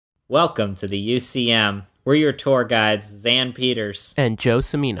Welcome to the UCM. We're your tour guides, Xan Peters. And Joe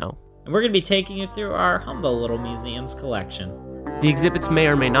Cimino. And we're going to be taking you through our humble little museum's collection. The exhibits may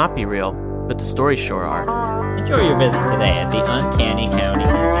or may not be real, but the stories sure are. Enjoy your visit today at the Uncanny County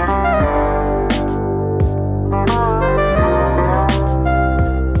Museum.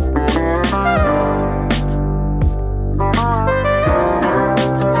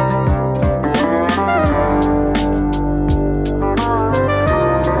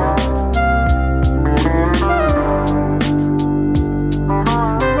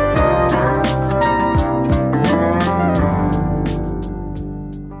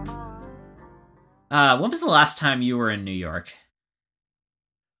 When was the last time you were in New York?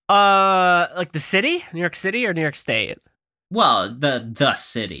 Like the city? New York City or New York State? Well, the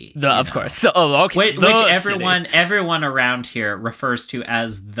city. Of course. Okay. Which everyone around here refers to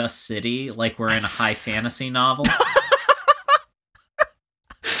as the city, like we're in a high fantasy novel.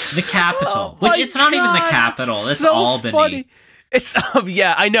 The capital. Which it's not even the capital. It's so Albany. Funny. It's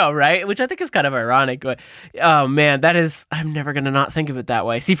yeah, I know, right? Which I think is kind of ironic, but oh man, that is I'm never gonna not think of it that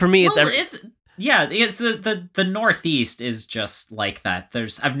way. See, for me, it's the Northeast is just like that.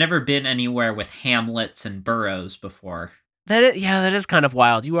 I've never been anywhere with hamlets and boroughs before. That is kind of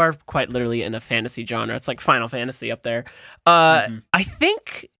wild. You are quite literally in a fantasy genre. It's like Final Fantasy up there. I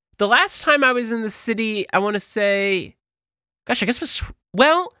think the last time I was in the city, I want to say, gosh, I guess it was,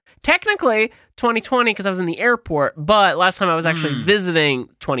 well, technically 2020 because I was in the airport, but last time I was actually visiting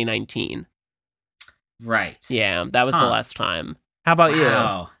 2019. Right. Yeah, that was the last time. How about you?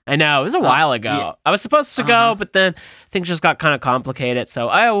 I know, it was a while ago. Yeah. I was supposed to go, but then things just got kind of complicated, so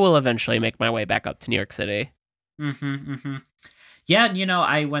I will eventually make my way back up to New York City. Yeah,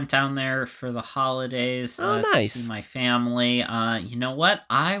 I went down there for the holidays nice. to see my family. You know what?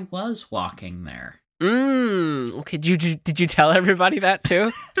 I was walking there. Okay, did you tell everybody that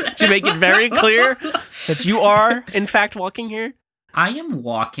too? Did you make it very clear that you are, in fact, walking here? I am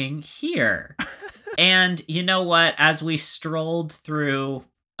walking here. And you know what? As we strolled through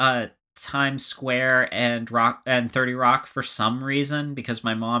Times Square and 30 Rock for some reason, because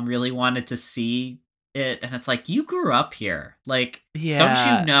my mom really wanted to see it, and it's like, you grew up here. Like, Don't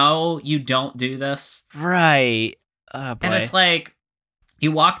you know you don't do this? Right. Oh, boy. And it's like,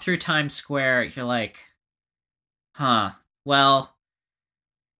 you walk through Times Square, you're like, well,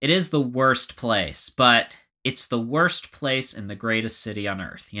 it is the worst place, but it's the worst place in the greatest city on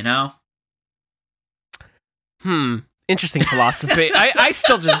earth, you know? Interesting philosophy. I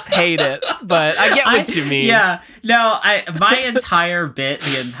still just hate it, but I get what you mean. Yeah, no, my entire bit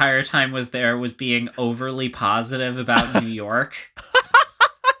the entire time was being overly positive about New York.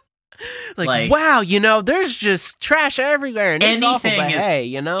 like, wow, there's just trash everywhere, and it's awful, but hey,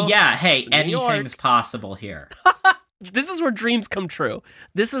 Yeah, hey, anything's possible here. This is where dreams come true.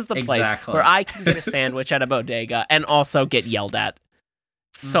 This is the place where I can get a sandwich at a bodega and also get yelled at.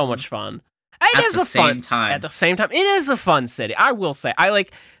 So much fun. At the same time, it is a fun city. I will say,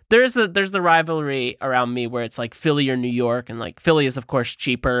 there's the rivalry around me where it's like Philly or New York, and like Philly is of course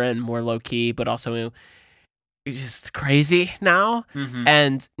cheaper and more low key, but also just crazy now.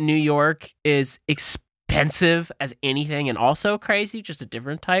 And New York is expensive as anything, and also crazy, just a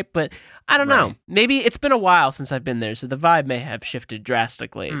different type. But I don't know. Maybe it's been a while since I've been there, so the vibe may have shifted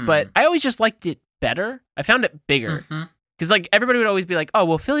drastically. But I always just liked it better. I found it bigger. Because, like, everybody would always be like, oh,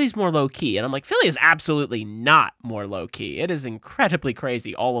 well, Philly's more low-key. And I'm like, Philly is absolutely not more low-key. It is incredibly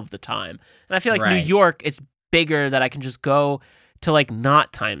crazy all of the time. And I feel like New York, it's bigger that I can just go to, like,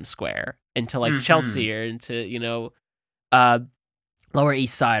 not Times Square and to, like, Chelsea or into, Lower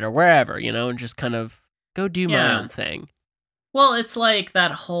East Side or wherever, and just kind of go do my own thing. Well, it's like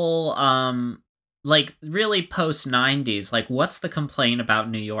that whole, like, really post-90s. Like, what's the complaint about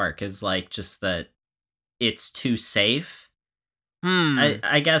New York is, like, just that it's too safe.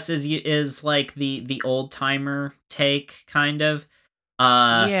 I guess is like the old timer take, kind of.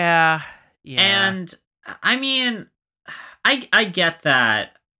 Yeah. And I mean, I get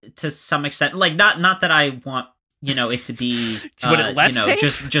that to some extent. Like, not that I want it to be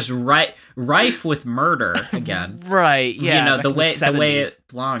safe? just rife with murder again. Right. Yeah. The way it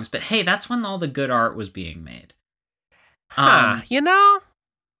belongs. But hey, that's when all the good art was being made. There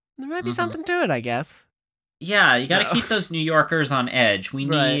might be something to it, I guess. Yeah, you got to keep those New Yorkers on edge. We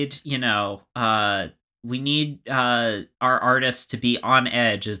need, our artists to be on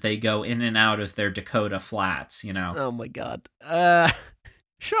edge as they go in and out of their Dakota flats, Oh my God.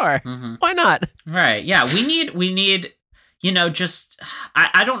 Sure. Why not? Right. Yeah, we need, just,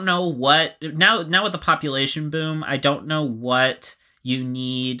 I don't know what, now with the population boom, I don't know what you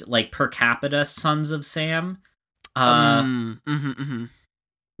need, like, per capita Sons of Sam.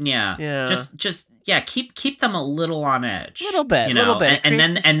 Yeah. Just keep them a little on edge. A little bit.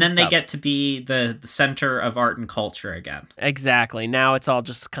 And then they get to be the center of art and culture again. Exactly. Now it's all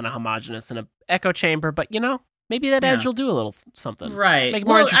just kind of homogenous in an echo chamber, but maybe that edge will do a little something. Right. Make it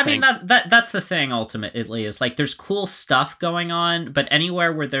more interesting. I mean, that's the thing, ultimately, is like there's cool stuff going on, but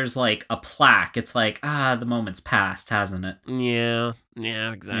anywhere where there's like a plaque, it's like, the moment's passed, hasn't it? Yeah,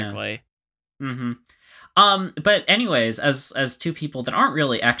 exactly. Yeah. Mm-hmm. But anyways, as two people that aren't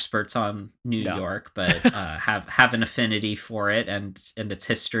really experts on New York, but have an affinity for it and its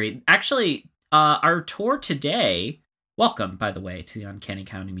history, actually, our tour today. Welcome, by the way, to the Uncanny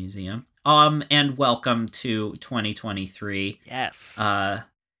County Museum. And welcome to 2023. Yes. The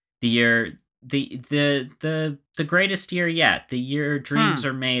year, the greatest year yet. The year dreams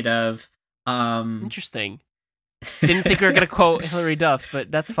are made of. Interesting. Didn't think we were gonna quote Hilary Duff, but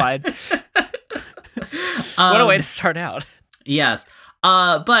that's fine. What a way to start out. Yes.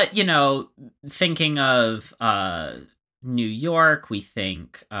 But thinking of New York, we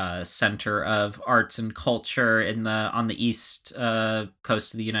think center of arts and culture on the east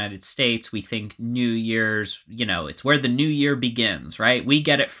coast of the United States. We think New Year's, it's where the new year begins, right? We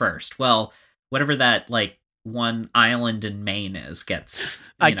get it first. Well, whatever that like one island in Maine is gets,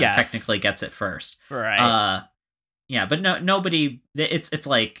 I guess, technically gets it first, right? Yeah, but nobody. It's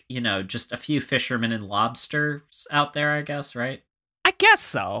like just a few fishermen and lobsters out there, I guess, right? I guess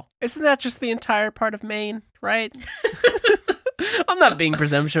so. Isn't that just the entire part of Maine, right? I'm not being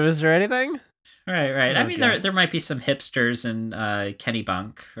presumptuous or anything. Right. Okay. I mean, there might be some hipsters in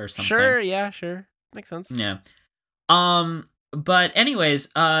Kennebunk or something. Sure. Makes sense. Yeah. But anyways,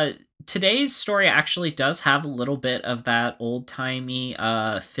 today's story actually does have a little bit of that old-timey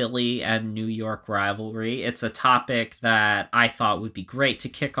Philly and New York rivalry. It's a topic that I thought would be great to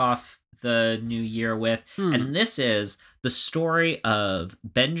kick off the new year with. And this is the story of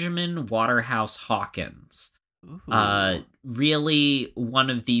Benjamin Waterhouse Hawkins. Really one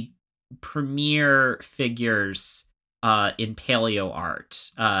of the premier figures in paleo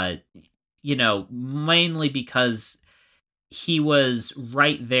art. Mainly because he was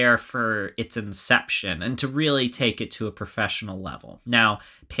right there for its inception and to really take it to a professional level. Now,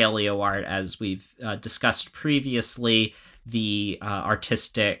 paleo art, as we've discussed previously, the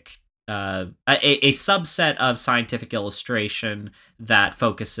artistic a subset of scientific illustration that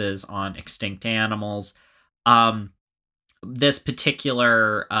focuses on extinct animals. This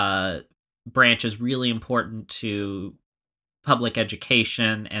particular branch is really important to public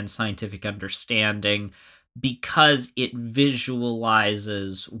education and scientific understanding because it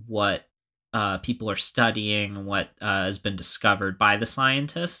visualizes what people are studying, what has been discovered by the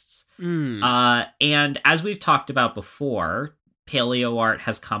scientists. And as we've talked about before, paleo art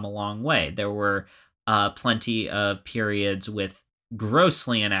has come a long way. There were plenty of periods with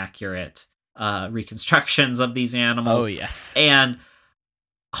grossly inaccurate reconstructions of these animals. Oh, yes. And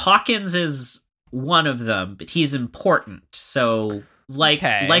Hawkins is one of them, but he's important. So, like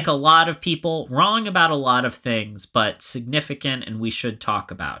a lot of people, wrong about a lot of things, but significant, and we should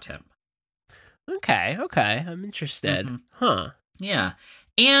talk about him. Okay. I'm interested. Mm-hmm. Huh. Yeah.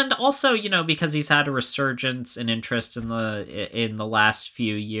 And also, because he's had a resurgence in interest in the last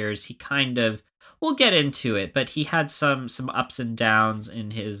few years, he kind of, we'll get into it, but he had some ups and downs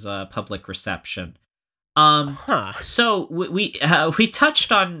in his public reception. So we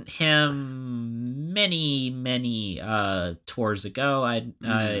touched on him many tours ago.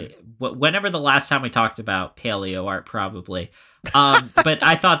 Whenever the last time we talked about paleo art, probably. But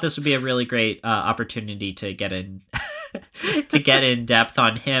I thought this would be a really great opportunity to get in. To get in depth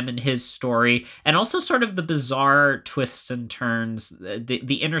on him and his story, and also sort of the bizarre twists and turns,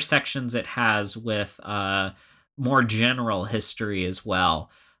 the intersections it has with more general history as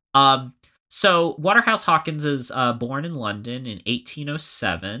well. So Waterhouse Hawkins is born in London in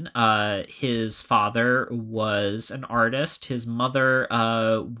 1807. His father was an artist. His mother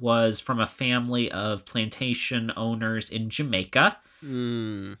was from a family of plantation owners in Jamaica.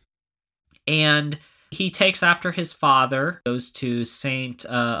 And he takes after his father, goes to St.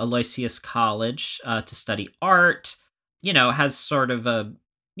 Aloysius College to study art, has sort of a,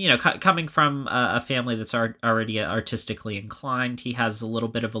 coming from a family that's already artistically inclined, he has a little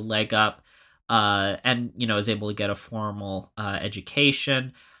bit of a leg up and, is able to get a formal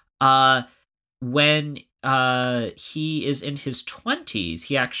education. When he is in his 20s,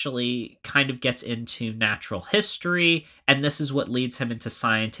 he actually kind of gets into natural history, and this is what leads him into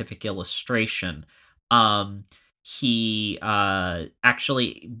scientific illustration. He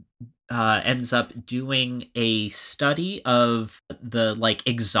actually ends up doing a study of the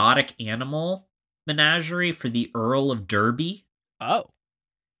exotic animal menagerie for the Earl of Derby. Oh.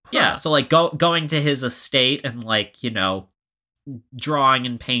 Yeah, so like going to his estate and like, drawing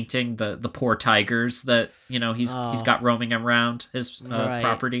and painting the poor tigers that, he's got roaming around his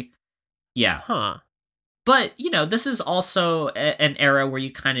property. Yeah. Huh. But, this is also an era where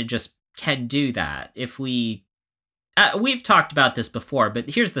you kind of just can do that. If we've talked about this before, but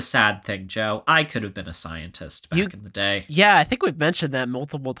here's the sad thing, Joe. I could have been a scientist back in the day. Yeah, I think we've mentioned that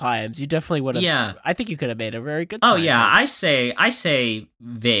multiple times. You definitely would have. Yeah. I think you could have made a very good scientist. Oh, yeah. I say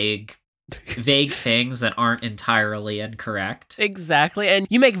vague things that aren't entirely incorrect. Exactly. And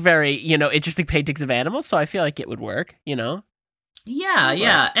you make very, interesting paintings of animals, so I feel like it would work,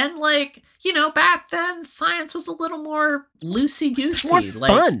 Yeah. And like, back then science was a little more loosey-goosey. It was more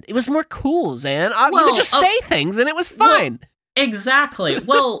fun. It was more cool, Xan. You would just say things and it was fine. Well, exactly.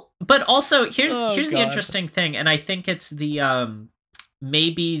 Well, but also here's the interesting thing, and I think it's the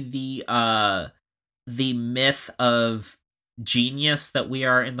maybe the myth of genius that we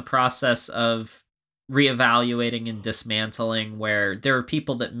are in the process of reevaluating and dismantling, where there are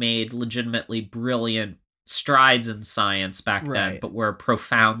people that made legitimately brilliant strides in science back then, but were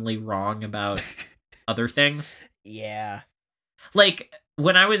profoundly wrong about other things. Yeah. Like,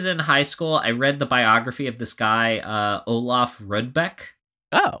 when I was in high school, I read the biography of this guy, Olaf Rudbeck.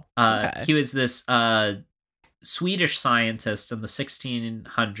 Oh, okay. He was this Swedish scientist in the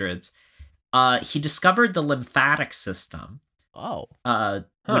 1600s. He discovered the lymphatic system. Oh.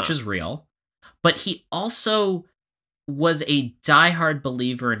 Which is real. But he also was a diehard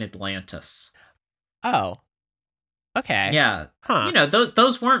believer in Atlantis. Oh. Okay. Yeah. Huh.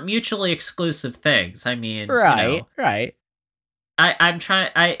 Those weren't mutually exclusive things. I mean, right. I'm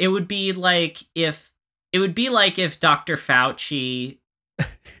trying. It would be like if Dr. Fauci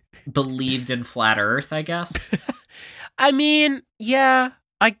believed in flat Earth, I guess. I mean, yeah,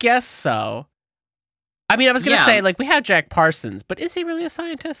 I guess so. I mean, I was gonna say, like, we had Jack Parsons, but is he really a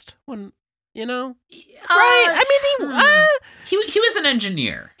scientist? Right? I mean, he was an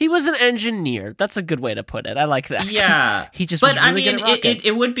engineer. He was an engineer. That's a good way to put it. I like that. Yeah, he just. But was really good at rockets.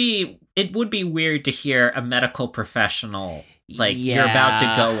 it would be weird to hear a medical professional you're about to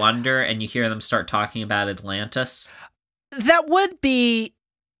go under, and you hear them start talking about Atlantis. That would be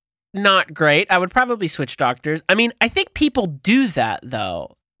not great. I would probably switch doctors. I mean, I think people do that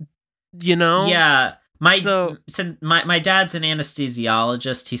though. Yeah. My dad's an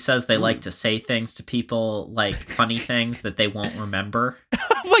anesthesiologist. He says they like to say things to people, like funny things that they won't remember.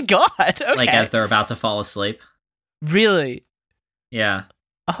 Oh my god! Okay. Like as they're about to fall asleep. Really? Yeah.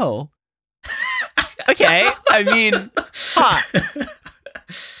 Oh. Okay. I mean, huh?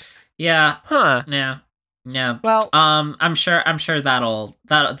 Yeah. Huh? Yeah. Well, I'm sure that'll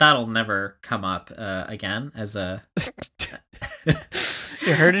never come up again as a.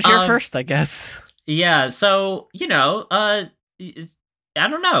 You heard it here first, I guess. Yeah, so, I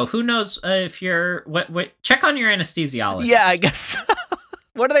don't know. Who knows if you're... What? Check on your anesthesiologist. Yeah, I guess.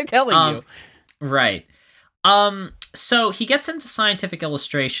 What are they telling you? Right. So he gets into scientific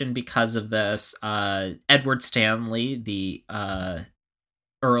illustration because of this. Edward Stanley, the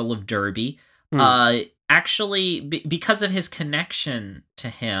Earl of Derby, actually, because of his connection to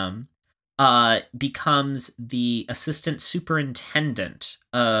him, becomes the assistant superintendent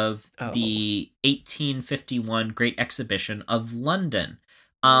of the 1851 Great Exhibition of London.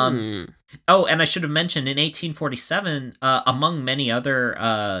 Oh, and I should have mentioned, in 1847, among many other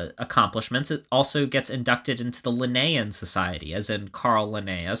accomplishments, it also gets inducted into the Linnaean Society, as in Carl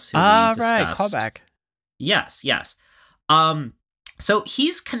Linnaeus, who we discussed. Right, callback. Yes. So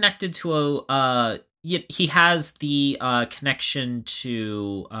he's connected to he has the connection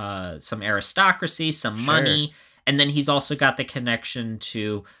to some aristocracy, some money, and then he's also got the connection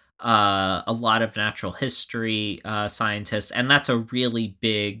to a lot of natural history scientists, and that's a really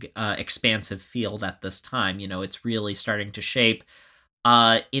big, expansive field at this time. It's really starting to shape.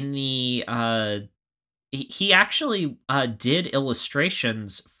 He actually did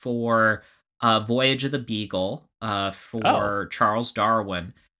illustrations for Voyage of the Beagle for Charles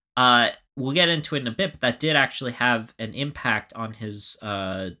Darwin. We'll get into it in a bit, but that did actually have an impact on his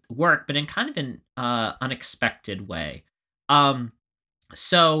work, but in kind of an unexpected way.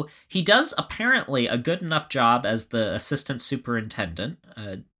 So he does apparently a good enough job as the assistant superintendent.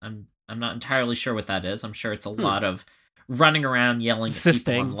 I'm not entirely sure what that is. I'm sure it's a lot of running around yelling at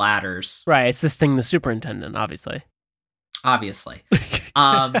people on ladders. Right, assisting the superintendent, obviously.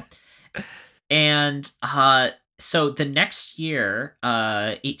 And so the next year,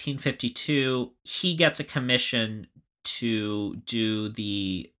 1852, he gets a commission to do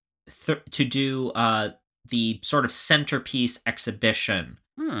the sort of centerpiece exhibition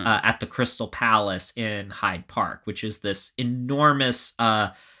at the Crystal Palace in Hyde Park, which is this enormous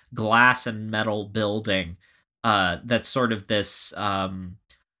glass and metal building that's sort of this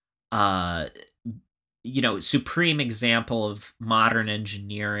supreme example of modern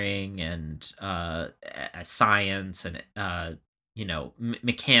engineering and science and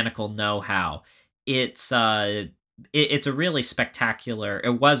mechanical know-how. It's a really spectacular.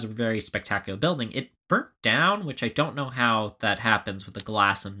 It was a very spectacular building. It burnt down, which I don't know how that happens with a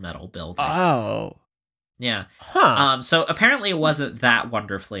glass and metal building. Oh, yeah. Huh. So apparently it wasn't that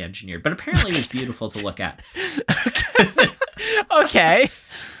wonderfully engineered, but apparently it was beautiful to look at. Okay.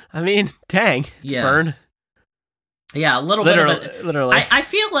 I mean, dang. Burn. Yeah, a little literally, bit of it. Literally. I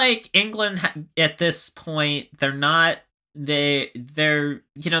feel like England at this point, they're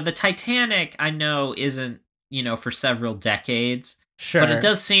the Titanic, I know, isn't, for several decades. Sure. But it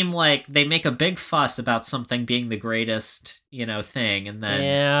does seem like they make a big fuss about something being the greatest, thing, and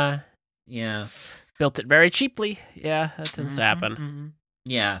then yeah. Built it very cheaply. Yeah, that tends to happen. Mm-hmm.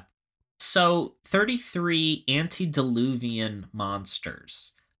 Yeah. So 33 antediluvian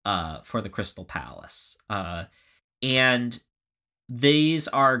monsters for the Crystal Palace. And these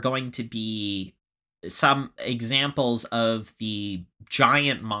are going to be some examples of the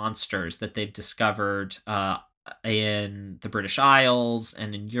giant monsters that they've discovered in the British Isles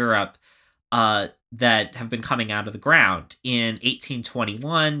and in Europe that have been coming out of the ground. In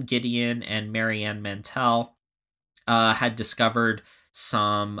 1821, Gideon and Marianne Mantell had discovered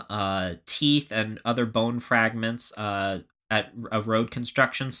some teeth and other bone fragments at a road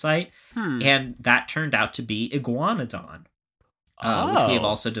construction site, and that turned out to be Iguanodon, which we have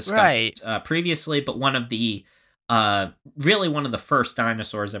also discussed previously, but one of the first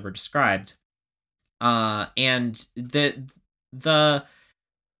dinosaurs ever described. And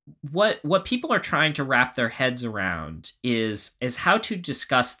what people are trying to wrap their heads around is how to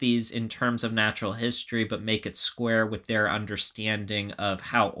discuss these in terms of natural history, but make it square with their understanding of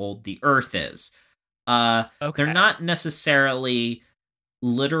how old the Earth is. They're not necessarily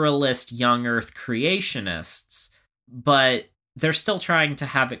literalist young Earth creationists, but they're still trying to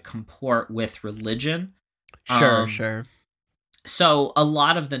have it comport with religion. Sure. So a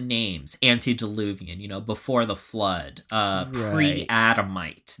lot of the names, antediluvian, before the flood,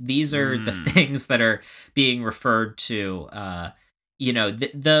 pre-Adamite, these are the things that are being referred to.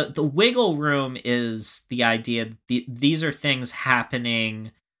 The wiggle room is the idea these are things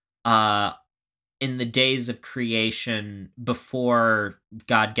happening in the days of creation before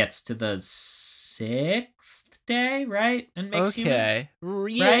God gets to the sixth day, right? And makes humans.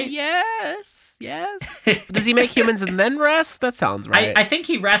 Right? Yes. Does he make humans and then rest? That sounds right. I think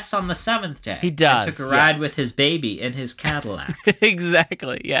he rests on the seventh day. He does. And took a ride with his baby in his Cadillac.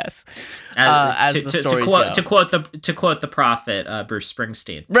 Exactly. Yes. As the stories go. To quote the prophet, Bruce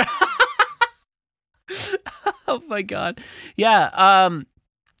Springsteen. Oh my God. Yeah.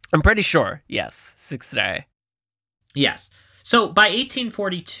 I'm pretty sure. Yes. Sixth day. Yes. So by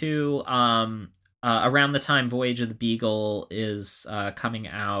 1842, around the time Voyage of the Beagle is coming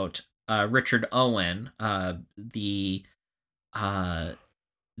out, Richard Owen,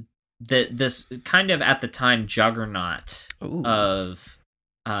 this kind of at the time juggernaut of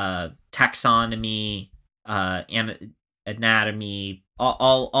taxonomy, and anatomy,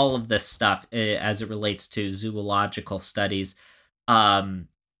 all of this stuff as it relates to zoological studies,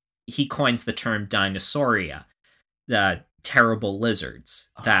 he coins the term Dinosauria, the terrible lizards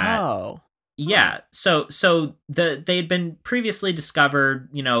that. Yeah, so they had been previously discovered,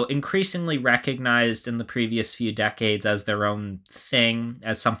 increasingly recognized in the previous few decades as their own thing,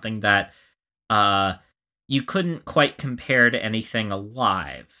 as something that you couldn't quite compare to anything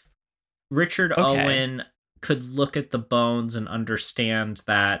alive. Richard Owen could look at the bones and understand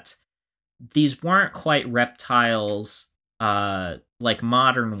that these weren't quite reptiles like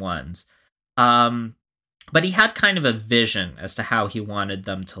modern ones. But he had kind of a vision as to how he wanted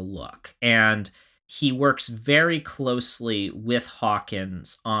them to look. And he works very closely with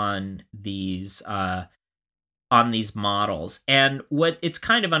Hawkins on these models. And what it's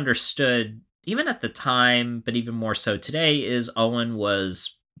kind of understood, even at the time, but even more so today, is Owen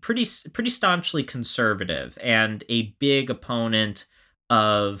was pretty staunchly conservative and a big opponent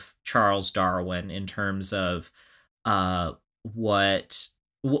of Charles Darwin in terms of what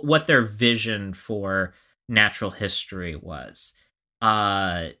their vision for natural history was.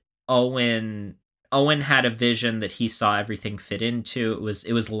 Owen had a vision that he saw everything fit into. It was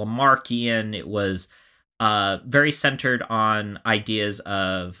Lamarckian. It was very centered on ideas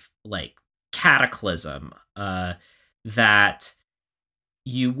of like cataclysm, that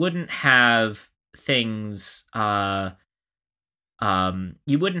you wouldn't have things, you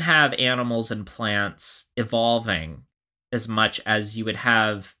wouldn't have animals and plants evolving as much as you would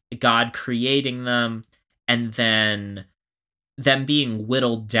have God creating them, and then them being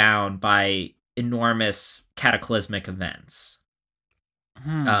whittled down by enormous cataclysmic events.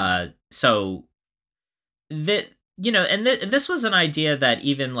 So that, and this was an idea that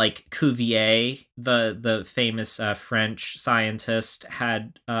even like Cuvier, the famous French scientist,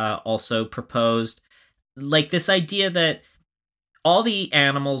 had also proposed, like this idea that all the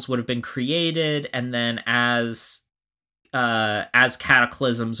animals would have been created, and then as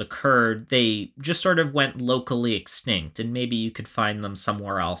cataclysms occurred, they just sort of went locally extinct, and maybe you could find them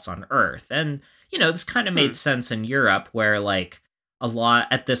somewhere else on Earth. And this kind of made sense in Europe, where like a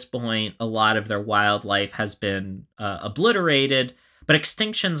lot of their wildlife has been obliterated, but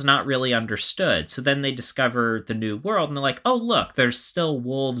extinction's not really understood. So then they discover the New World, and they're like, oh look, there's still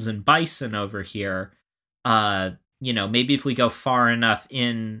wolves and bison over here. Maybe if we go far enough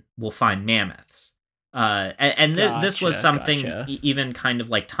in, we'll find mammoths. This was something even kind of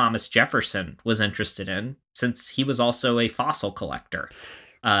like Thomas Jefferson was interested in, since he was also a fossil collector,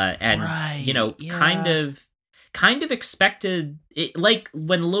 kind of expected it. Like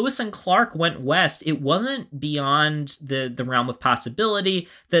when Lewis and Clark went west, it wasn't beyond the realm of possibility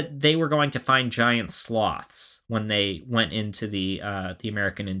that they were going to find giant sloths when they went into the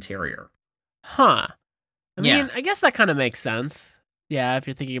American interior. I mean, I guess that kind of makes sense. Yeah, if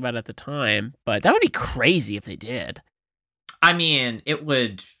you're thinking about it at the time. But that would be crazy if they did. I mean, it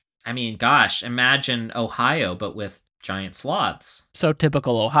would. I mean, gosh, imagine Ohio, but with giant sloths. So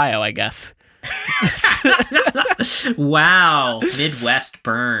typical Ohio, I guess. Wow. Midwest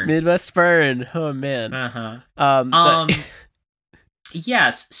burn. Midwest burn. Oh, man.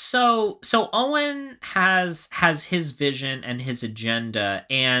 Yes. So Owen has his vision and his agenda,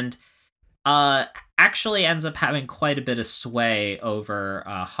 and actually ends up having quite a bit of sway over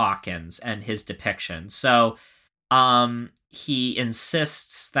Hawkins and his depiction. So he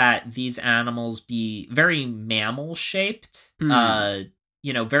insists that these animals be very mammal shaped,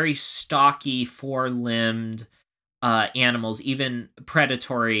 very stocky, four-limbed animals, even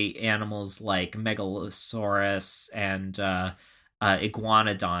predatory animals like Megalosaurus and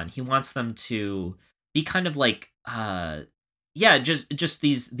Iguanodon. He wants them to be kind of like just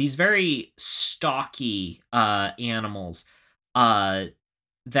these very stocky animals that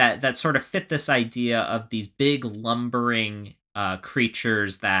sort of fit this idea of these big lumbering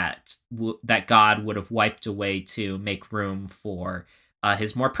creatures that God would have wiped away to make room for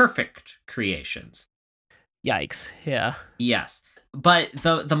his more perfect creations. Yikes! Yeah. Yes, but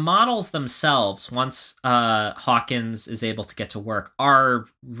the models themselves, once Hawkins is able to get to work, are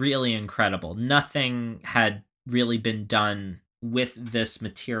really incredible. Nothing had really been done with this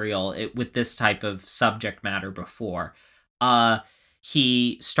material, with this type of subject matter before.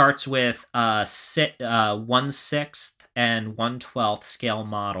 He starts with 1/6 and 1/12 scale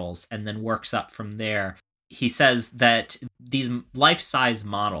models, and then works up from there. He says that these life-size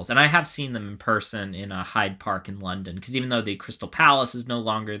models, and I have seen them in person in a Hyde Park in London, because even though the Crystal Palace is no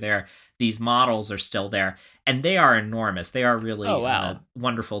longer there, these models are still there, and they are enormous. They are really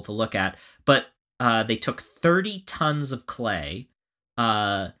wonderful to look at. But they took 30 tons of clay,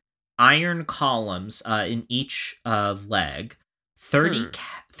 iron columns in each leg,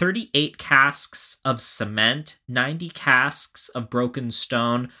 38 casks of cement, 90 casks of broken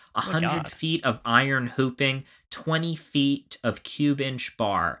stone, 100 feet of iron hooping, 20 feet of cube-inch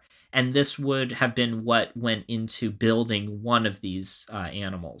bar. And this would have been what went into building one of these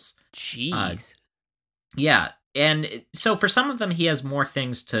animals. Jeez. Yeah. And so for some of them, he has more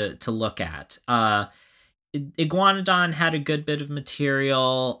things to look at. Iguanodon had a good bit of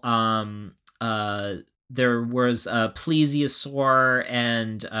material. There was a plesiosaur,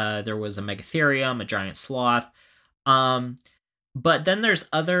 and there was a megatherium, a giant sloth. But then there's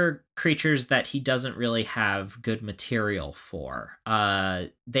other creatures that he doesn't really have good material for.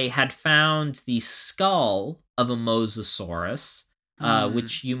 They had found the skull of a mosasaurus,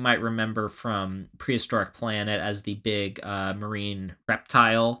 which you might remember from Prehistoric Planet as the big marine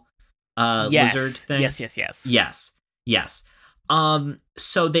reptile lizard thing. Yes.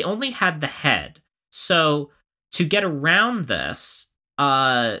 So they only had the head. So to get around this,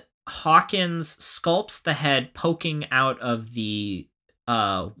 Hawkins sculpts the head poking out of the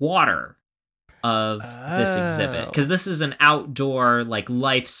water of this exhibit, because this is an outdoor, like,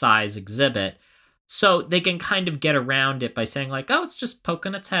 life-size exhibit. So they can kind of get around it by saying, like, oh, it's just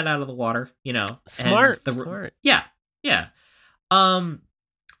poking its head out of the water, Smart. Yeah.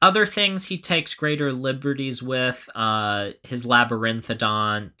 Other things he takes greater liberties with, his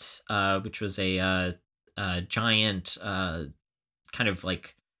labyrinthodont, which was a giant kind of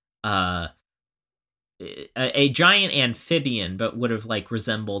like a giant amphibian, but would have like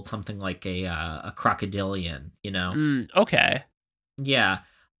resembled something like a crocodilian, you know? Okay. Yeah.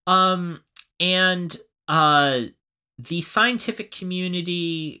 And the scientific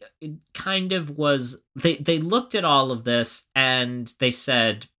community kind of was, they looked at all of this and they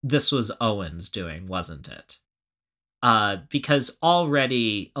said this was Owen's doing, wasn't it? Because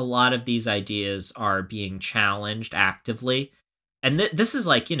already a lot of these ideas are being challenged actively. And this is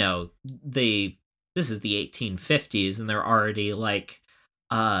like, this is the 1850s, and they're already like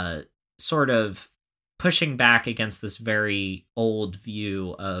sort of pushing back against this very old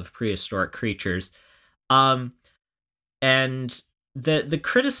view of prehistoric creatures. And the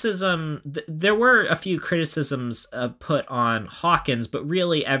criticism, there were a few criticisms put on Hawkins, but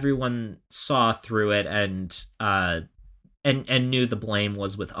really everyone saw through it and knew the blame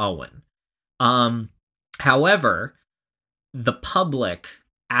was with Owen. However, the public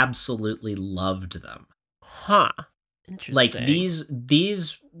absolutely loved them. Huh. Interesting. Like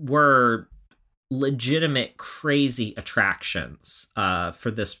these were legitimate crazy attractions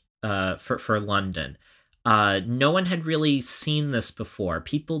for this for London. No one had really seen this before.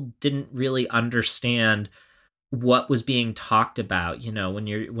 People didn't really understand what was being talked about. When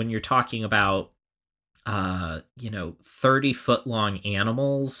you're talking about 30-foot long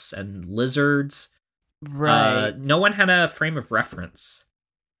animals and lizards. Right. No one had a frame of reference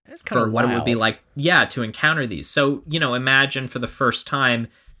for what it would be like, to encounter these. So, imagine for the first time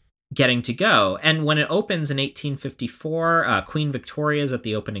getting to go. And when it opens in 1854, Queen Victoria's at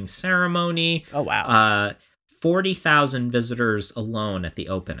the opening ceremony. Oh, wow. 40,000 visitors alone at the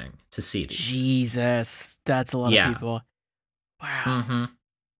opening to see these. Jesus, that's a lot of people. Wow. Mm-hmm.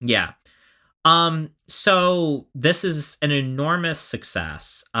 Yeah. So this is an enormous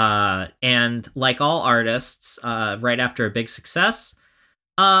success. And like all artists, right after a big success,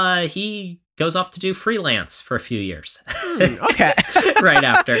 he goes off to do freelance for a few years. Okay. Right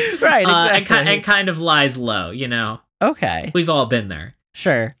after. Right, exactly. And kind of lies low, Okay. We've all been there.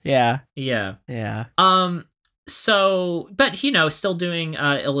 Sure. Yeah. Yeah. Yeah. So, but, still doing,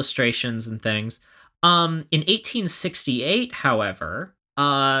 illustrations and things. In 1868, however,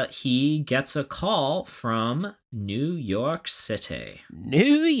 he gets a call from New York City.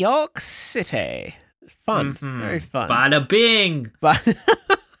 New York City. Fun. Mm-hmm. Very fun. Bada bing.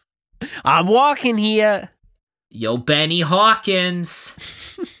 I'm walking here. Yo, Benny Hawkins.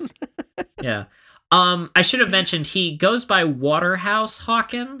 Yeah. I should have mentioned he goes by Waterhouse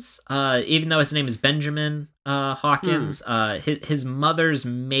Hawkins, even though his name is Benjamin Hawkins. His mother's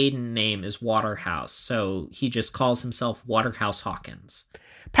maiden name is Waterhouse, so he just calls himself Waterhouse Hawkins.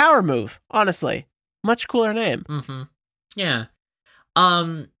 Power move, honestly. Much cooler name. Mm-hmm. Yeah.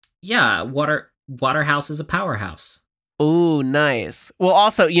 Waterhouse is a powerhouse. Ooh, nice. Well,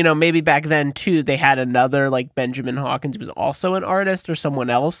 also, maybe back then, too, they had another, like, Benjamin Hawkins who was also an artist or someone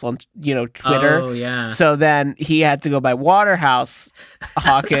else on, Twitter. Oh, yeah. So then he had to go by Waterhouse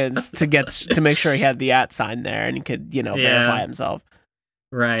Hawkins to make sure he had the @ sign there and he could, verify himself.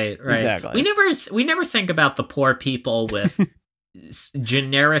 Right. Exactly. We never think about the poor people with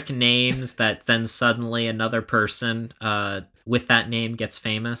generic names that then suddenly another person with that name gets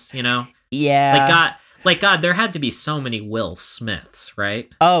famous, Yeah. Like, God, there had to be so many Will Smiths, right?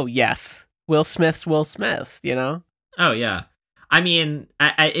 Oh, yes. Will Smith's Will Smith, Oh, yeah. I mean,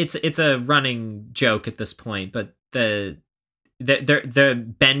 it's a running joke at this point, but the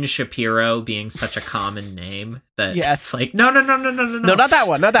Ben Shapiro being such a common name that it's like, no. No, not that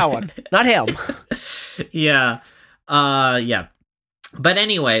one. Not him. Yeah. Yeah. But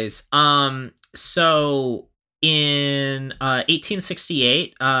anyways, so in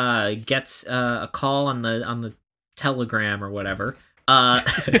 1868, gets a call on the telegram or whatever.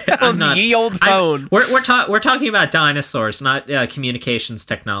 The old phone. We're talking about dinosaurs, not communications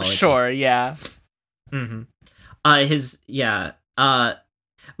technology. Sure, yeah. Mm-hmm.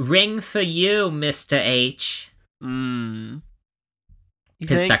 Ring for you, Mr. H.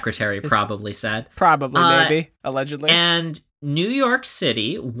 His secretary probably said. Probably, maybe, allegedly. And New York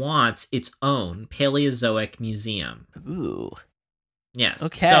City wants its own Paleozoic museum. Ooh. Yes.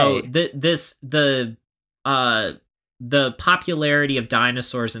 Okay. So the popularity of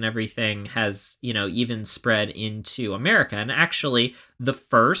dinosaurs and everything has, even spread into America. And actually, the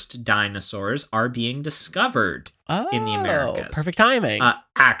first dinosaurs are being discovered in the Americas. Perfect timing.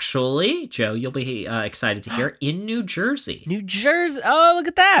 Actually, Joe, you'll be excited to hear, in New Jersey. New Jersey. Oh, look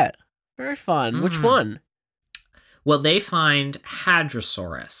at that. Very fun. Mm. Which one? Well, they find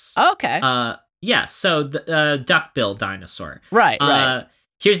Hadrosaurus. Okay. Yeah, so the duck-billed dinosaur. Right.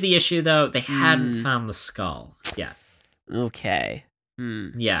 Here's the issue, though. They hadn't found the skull yet. Okay.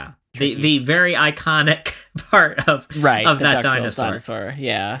 Yeah. the very iconic part of that dinosaur.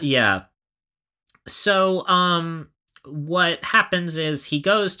 Yeah. So what happens is he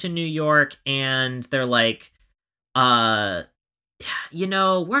goes to New York and they're like, we're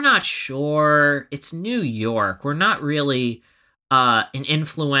not sure. It's New York. We're not really an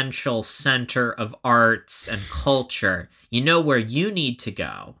influential center of arts and culture. You know where you need to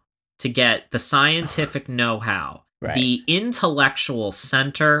go to get the scientific know-how, the intellectual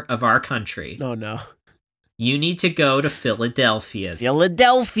center of our country. Oh, no. You need to go to Philadelphia.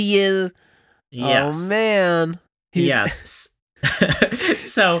 Yes. Oh, man. Yes.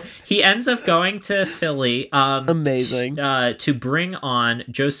 So he ends up going to Philly. Amazing. To bring on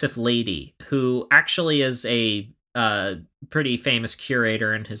Joseph Leidy, who actually is a pretty famous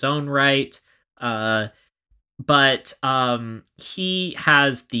curator in his own right. But he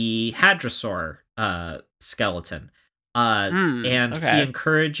has the hadrosaur skeleton. And he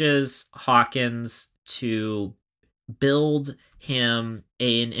encourages Hawkins to build him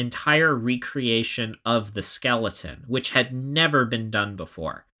an entire recreation of the skeleton, which had never been done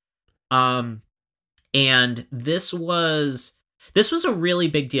before. And this was a really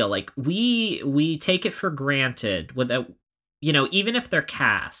big deal. Like we take it for granted without, even if they're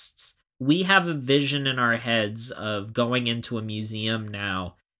casts, we have a vision in our heads of going into a museum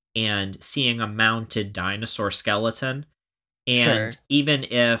now and seeing a mounted dinosaur skeleton. And even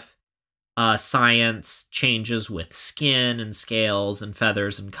if science changes with skin and scales and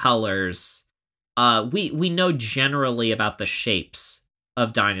feathers and colors, we know generally about the shapes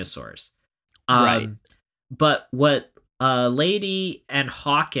of dinosaurs. But what Leidy and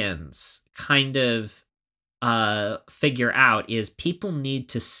Hawkins kind of figure out is people need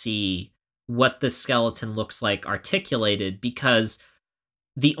to see what the skeleton looks like articulated, because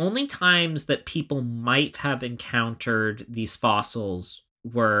the only times that people might have encountered these fossils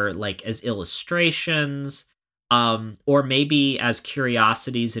were like as illustrations, or maybe as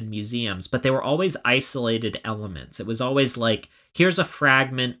curiosities in museums, but they were always isolated elements. It was always like, here's a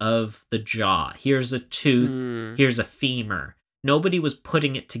fragment of the jaw, here's a tooth, here's a femur. Nobody was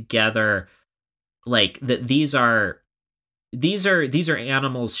putting it together like that. These are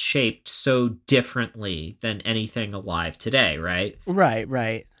animals shaped so differently than anything alive today, right?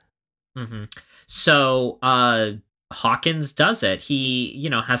 Right. Mm-hmm. So Hawkins does it. He,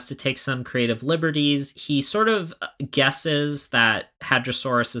 has to take some creative liberties. He sort of guesses that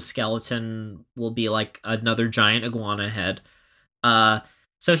Hadrosaurus' skeleton will be like another giant iguana head.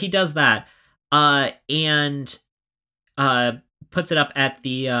 So he does that, and puts it up at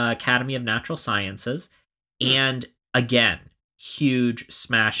the Academy of Natural Sciences, and again, huge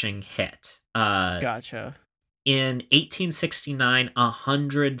smashing hit. Gotcha. In 1869,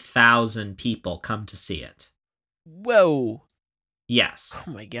 100,000 people come to see it. Whoa. Yes.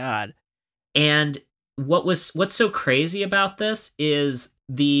 Oh my God. And what's so crazy about this is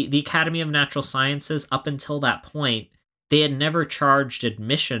the Academy of Natural Sciences, up until that point, they had never charged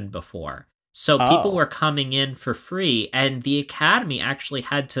admission before. So people were coming in for free, and the Academy actually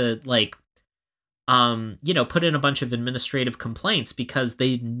had to put in a bunch of administrative complaints because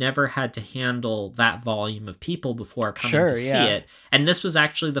they never had to handle that volume of people before coming to see it. And this was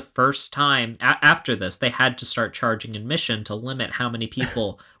actually the first time after this they had to start charging admission to limit how many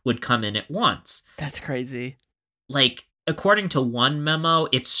people would come in at once. That's crazy. Like, according to one memo,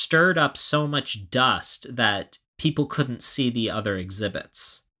 it stirred up so much dust that people couldn't see the other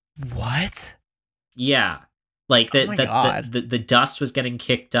exhibits. What? Yeah. Like the dust was getting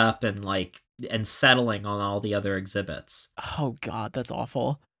kicked up and settling on all the other exhibits. Oh God, that's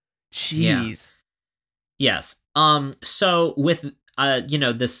awful. Jeez. Yeah. Yes. So with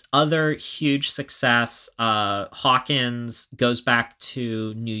this other huge success, Hawkins goes back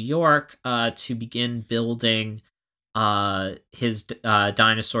to New York to begin building his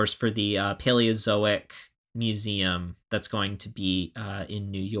dinosaurs for the Paleozoic Museum that's going to be in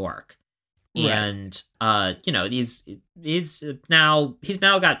New York. And he's now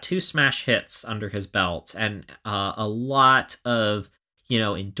got 2 smash hits under his belt, and a lot of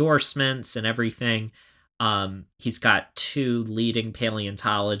endorsements and everything. He's got 2 leading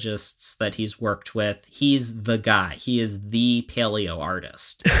paleontologists that he's worked with. He's the guy. He is the paleo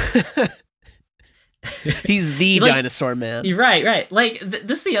artist. He's the dinosaur man. Right. Like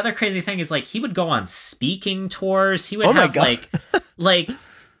this is the other crazy thing is he would go on speaking tours. He would have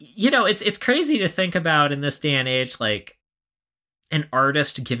it's crazy to think about in this day and age, like an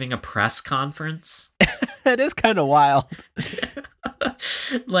artist giving a press conference. It is kind of wild.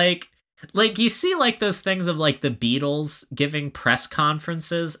 like you see those things of the Beatles giving press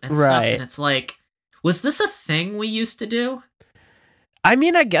conferences and stuff, and it's like, was this a thing we used to do? I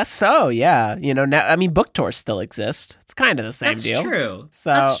mean, I guess so. Yeah, now I mean, book tours still exist. It's kind of the same That's deal. True. So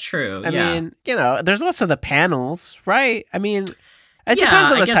that's true. I mean, there's also the panels, right? I mean, it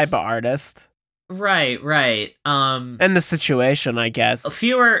depends on the type of artist. Right. And the situation, I guess.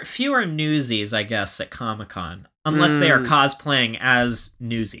 Fewer newsies, I guess, at Comic-Con, unless they are cosplaying as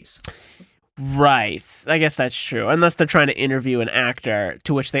newsies. Right. I guess that's true. Unless they're trying to interview an actor,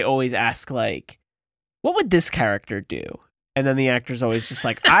 to which they always ask, like, what would this character do? And then the actor's always just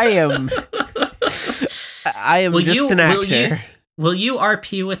like, I am just an actor. Will you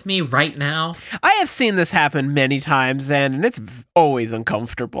RP with me right now? I have seen this happen many times, and it's always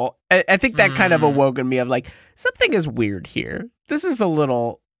uncomfortable. I think that kind of awoke in me of like, something is weird here. This is a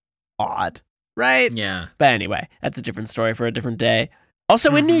little odd, right? Yeah. But anyway, that's a different story for a different day.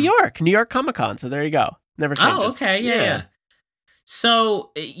 Also in New York Comic-Con, so there you go. Never changes. Oh, okay, yeah.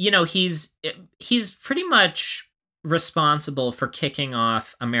 So, he's pretty much responsible for kicking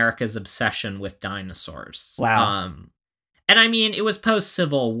off America's obsession with dinosaurs. Wow. And I mean, it was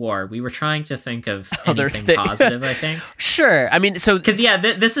post-Civil War. We were trying to think of anything positive, I think. Sure. I mean, so... Because,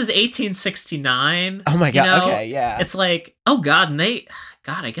 this is 1869. Oh my God, okay, yeah. It's like, oh God, and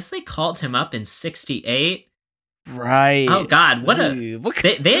I guess they called him up in 68. Right. Oh God,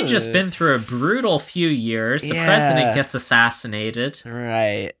 they had just been through a brutal few years. The president gets assassinated.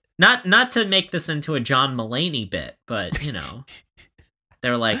 Right. Not to make this into a John Mulaney bit, but,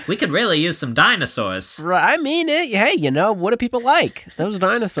 they're like, we could really use some dinosaurs. Right. I mean, hey, what do people like? Those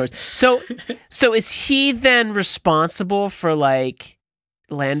dinosaurs. So is he then responsible for, like,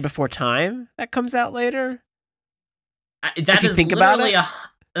 Land Before Time that comes out later? That is think about it?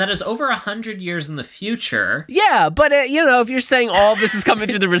 That is over 100 years in the future. Yeah, but, if you're saying all this is coming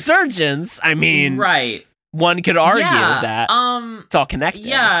through the Resurgence, I mean... Right. One could argue that it's all connected.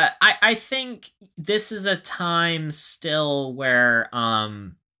 Yeah, I think this is a time still where,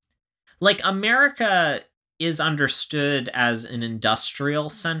 America is understood as an industrial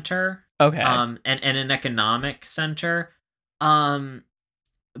center. Okay. And an economic center. But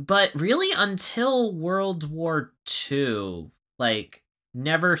really until World War II,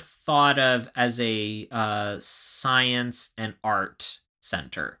 never thought of as a science and art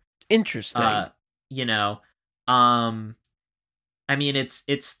center. Interesting. I mean,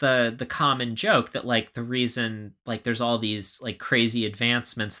 it's the common joke that the reason there's all these crazy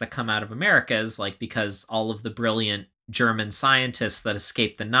advancements that come out of America is because all of the brilliant German scientists that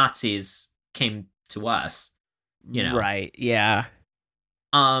escaped the Nazis came to us, Right. Yeah.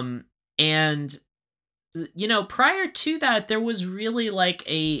 And prior to that, there was really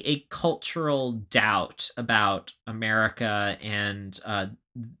a cultural doubt about America and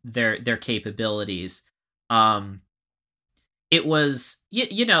their capabilities. It was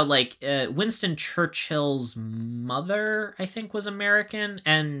Winston Churchill's mother, I think, was American,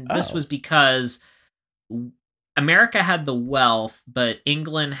 and this was because America had the wealth, but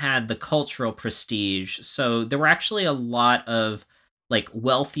England had the cultural prestige. So there were actually a lot of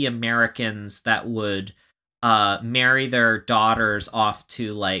wealthy Americans that would marry their daughters off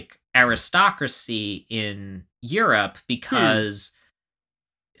to aristocracy in Europe because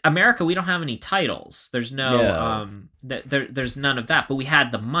America, we don't have any titles. There's there's none of that, but we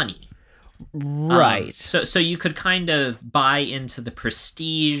had the money. Right. So you could kind of buy into the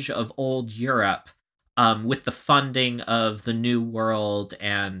prestige of old Europe with the funding of the New World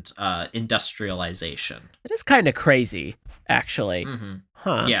and industrialization. It is kind of crazy, actually. Mm-hmm.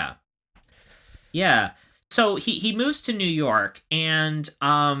 Huh. Yeah. Yeah. So he moves to New York, and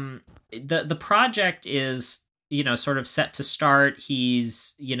the project is sort of set to start.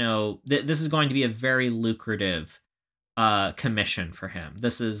 He's this is going to be a very lucrative commission for him.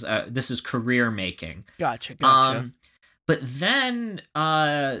 This is career making. Gotcha. But then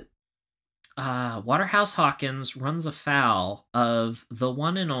Waterhouse Hawkins runs afoul of the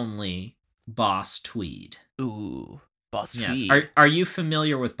one and only Boss Tweed. Ooh, Boss Tweed. Yes. Are you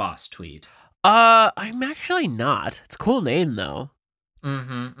familiar with Boss Tweed? I'm actually not. It's a cool name though.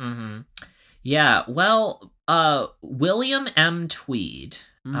 Yeah, well, William M. Tweed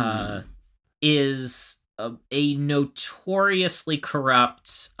is a notoriously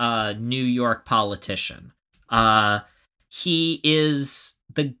corrupt New York politician. He is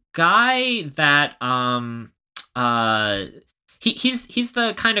the guy that he's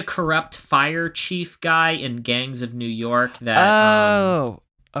the kind of corrupt fire chief guy in Gangs of New York that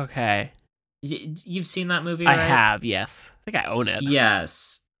okay. You've seen that movie, right? I have, yes. I think I own it.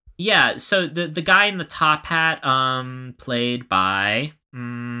 Yes. Yeah, so the guy in the top hat, played by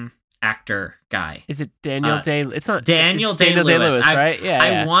actor guy. Is it Daniel Day? It's not Daniel Day-Lewis, right? Yeah.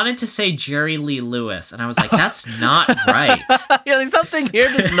 I wanted to say Jerry Lee Lewis, and I was like, that's not right. Yeah, something here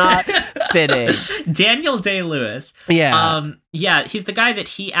does not fit in. Daniel Day-Lewis. Yeah. Yeah, he's the guy that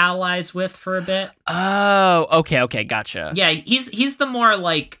he allies with for a bit. Oh, okay, gotcha. Yeah, he's the more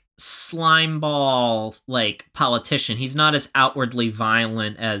like slimeball like politician. He's not as outwardly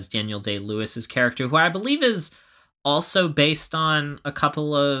violent as Daniel Day-Lewis's character, who I believe is also based on a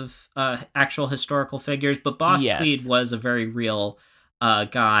couple of actual historical figures, but Boss Tweed was a very real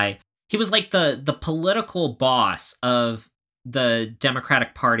guy. He was like the political boss of the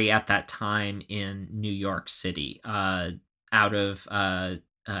Democratic Party at that time in New York City, out of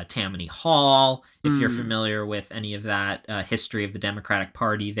Tammany Hall, if you're familiar with any of that history of the Democratic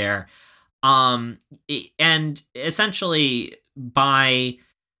Party there. And essentially by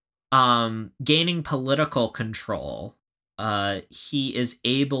gaining political control, he is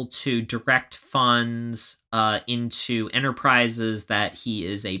able to direct funds into enterprises that he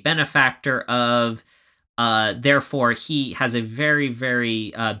is a benefactor of. Therefore, he has a very,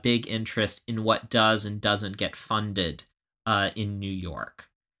 very big interest in what does and doesn't get funded in New York.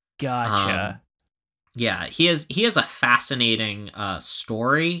 Gotcha. Yeah, he has a fascinating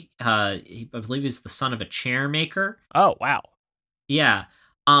story. I believe he's the son of a chairmaker. Oh, wow. Yeah.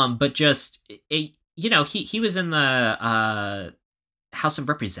 But just he was in the House of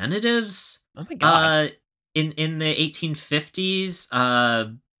Representatives. Oh my god. In the 1850s.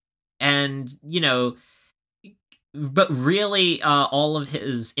 And but really, all of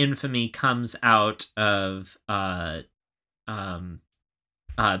his infamy comes out of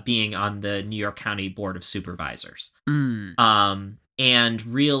being on the New York County Board of Supervisors. And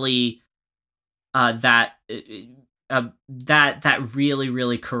really, that really,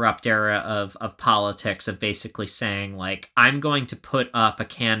 really corrupt era of politics, of basically saying, like, I'm going to put up a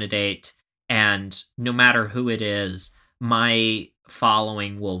candidate, and no matter who it is, my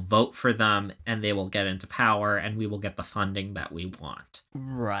following will vote for them, and they will get into power, and we will get the funding that we want.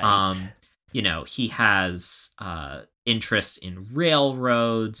 Right. He has interests in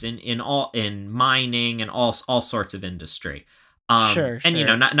railroads, in mining, and all sorts of industry. Sure.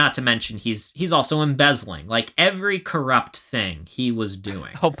 And not to mention he's also embezzling, like every corrupt thing he was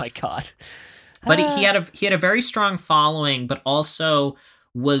doing. Oh my god! But he had a very strong following, but also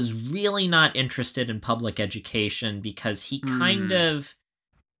was really not interested in public education, because he kind of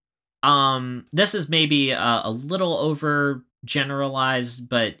this is maybe a little over generalized,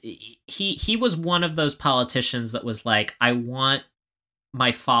 but he was one of those politicians that was like, I want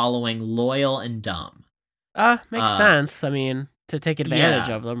my following loyal and dumb. Makes sense. I mean, to take advantage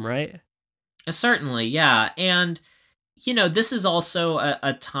of them, right? Certainly, yeah. And this is also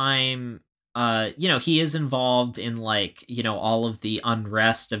a time, he is involved in, like, all of the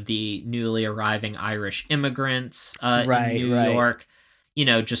unrest of the newly arriving Irish immigrants in New York,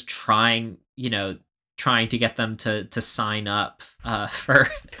 just trying to get them to sign up for,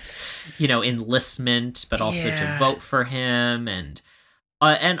 enlistment, but also to vote for him, and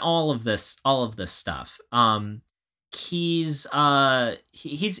all of this stuff. He's a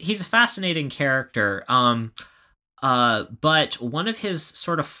fascinating character. But one of his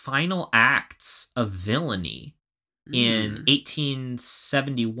sort of final acts of villainy in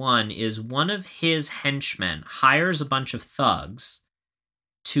 1871 is one of his henchmen hires a bunch of thugs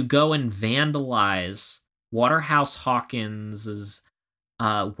to go and vandalize Waterhouse Hawkins's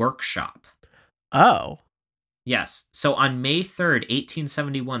workshop. Oh. Yes. So on May 3rd,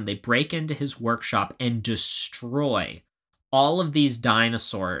 1871, they break into his workshop and destroy all of these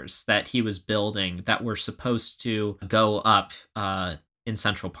dinosaurs that he was building that were supposed to go up in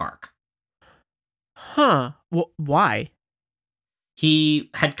Central Park. Huh. Well, why? He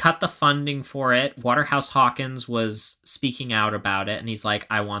had cut the funding for it. Waterhouse Hawkins was speaking out about it, and he's like,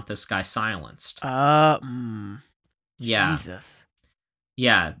 I want this guy silenced. Yeah. Jesus.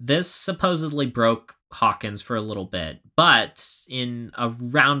 Yeah, this supposedly broke Hawkins for a little bit, but in a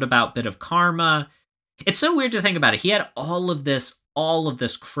roundabout bit of karma, it's so weird to think about it. He had all of this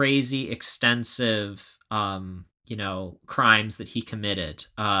crazy, extensive, crimes that he committed.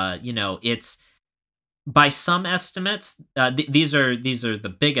 It's, by some estimates, these are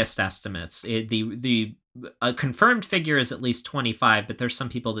the biggest estimates. The confirmed figure is at least 25, but there's some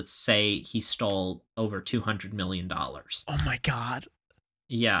people that say he stole over $200 million. Oh my god!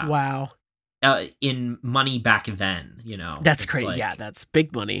 Yeah. Wow. In money back then, that's crazy. Like, yeah, that's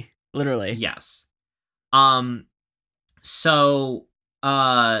big money, literally. Yes. So,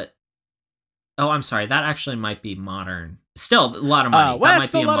 oh, I'm sorry. That actually might be modern Still a lot of money. That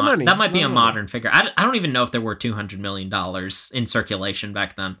might be a lot of money. That might be a modern figure. I don't even know if there were $200 million in circulation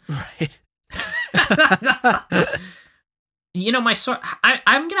back then. Right.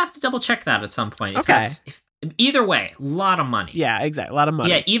 I'm gonna have to double check that at some point. Okay. Either way, a lot of money. Yeah, exactly. A lot of money.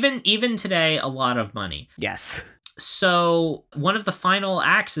 Yeah, even today, a lot of money. Yes. So one of the final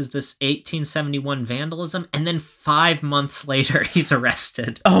acts is this 1871 vandalism, and then 5 months later, he's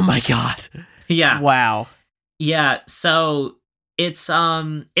arrested. Oh my God. Yeah. Wow. Yeah. So it's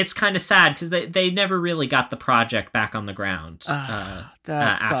kind of sad because they never really got the project back on the ground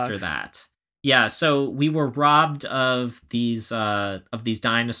after that. Yeah. So we were robbed of these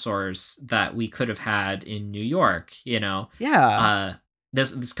dinosaurs that we could have had in New York. Yeah.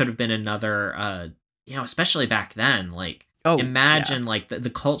 This could have been another. Especially back then, like, imagine like the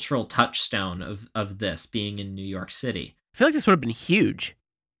cultural touchstone of this being in New York City. I feel like this would have been huge.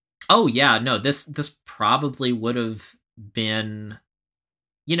 Oh yeah, no, this probably would have been,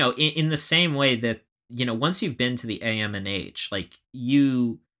 in the same way that, once you've been to the AMNH, like,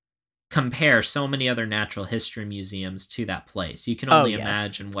 you compare so many other natural history museums to that place. You can only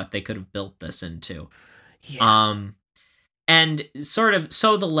imagine what they could have built this into. Yeah. And sort of,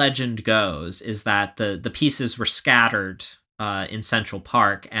 so the legend goes, is that the pieces were scattered in Central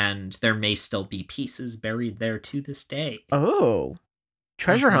Park, and there may still be pieces buried there to this day. Oh,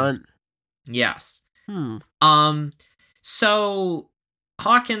 treasure hunt. Yes. So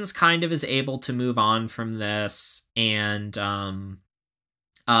Hawkins kind of is able to move on from this, and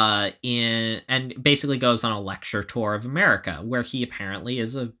basically goes on a lecture tour of America, where he apparently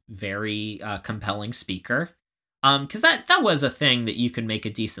is a very compelling speaker. Because that was a thing that you could make a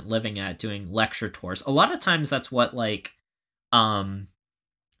decent living at, doing lecture tours. A lot of times that's what, like,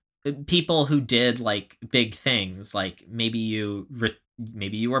 people who did, like, big things, like maybe you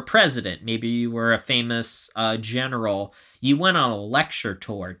were president, maybe you were a famous general, you went on a lecture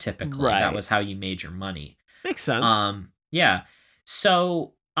tour typically. Right. That was how you made your money. Makes sense. Yeah.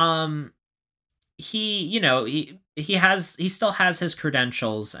 So he still has his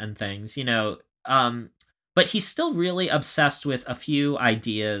credentials and things, but he's still really obsessed with a few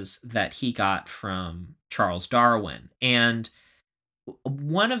ideas that he got from Charles Darwin. And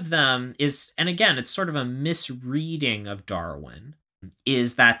one of them is, and again, it's sort of a misreading of Darwin,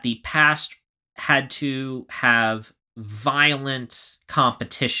 is that the past had to have violent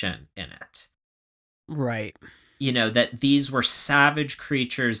competition in it. Right. That these were savage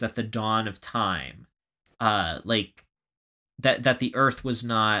creatures at the dawn of time. Like, that the earth was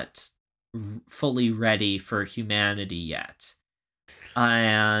not fully ready for humanity yet.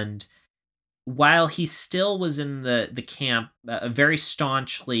 And while he still was in the camp, very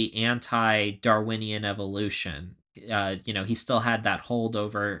staunchly anti-Darwinian evolution, he still had that hold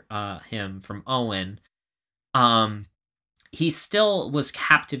over him from Owen. He still was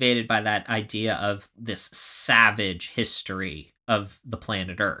captivated by that idea of this savage history of the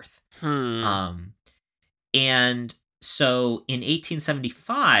planet Earth. And so in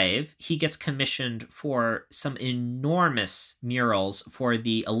 1875, he gets commissioned for some enormous murals for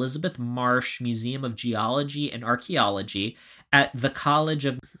the Elizabeth Marsh Museum of Geology and Archaeology at the College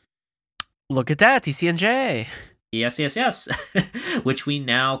of... Look at that, TCNJ. Yes. Which we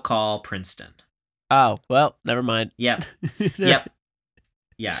now call Princeton. Oh, well, never mind. Yep.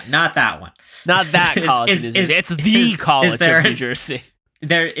 Yeah, not that one. Not that college of New Jersey. It's the College of New Jersey.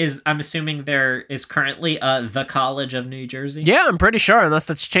 I'm assuming there is currently the College of New Jersey. Yeah, I'm pretty sure, unless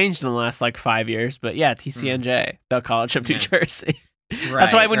that's changed in the last 5 years. But yeah, TCNJ, the College of New Jersey. Right,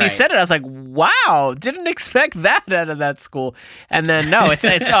 that's why when you said it, I was like, "Wow, didn't expect that out of that school." And then no, it's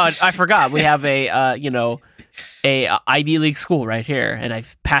I forgot we have a Ivy League school right here, and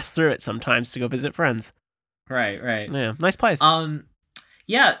I've passed through it sometimes to go visit friends. Right. Yeah, nice place.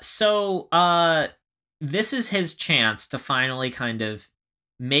 Yeah. So this is his chance to finally kind of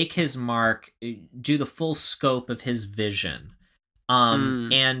make his mark, do the full scope of his vision.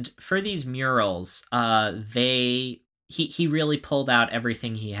 And for these murals, he really pulled out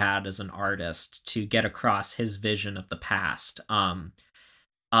everything he had as an artist to get across his vision of the past.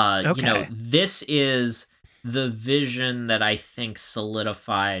 This is the vision that I think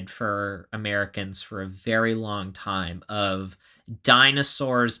solidified for Americans for a very long time of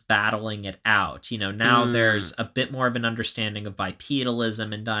dinosaurs battling it out. Now there's a bit more of an understanding of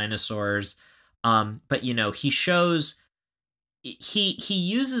bipedalism in dinosaurs. But he shows he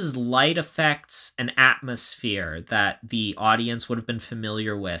uses light effects and atmosphere that the audience would have been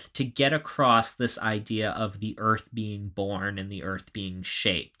familiar with to get across this idea of the earth being born and the earth being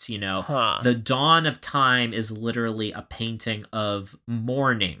shaped. The dawn of time is literally a painting of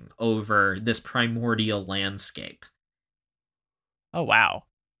mourning over this primordial landscape. Oh, wow.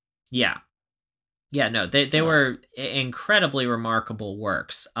 Yeah. Yeah, no, they were incredibly remarkable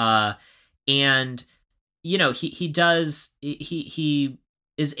works. And he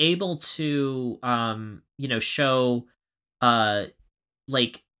is able to show uh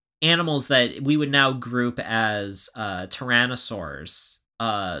like animals that we would now group as tyrannosaurs,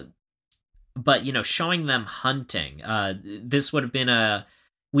 but showing them hunting. This would have been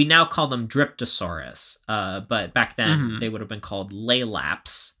we now call them Dryptosaurus, but back then they would have been called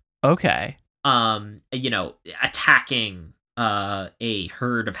Laelaps. Okay. Attacking a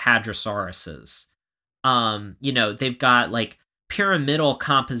herd of Hadrosauruses. They've got like pyramidal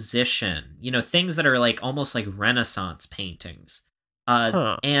composition, things that are like almost like Renaissance paintings.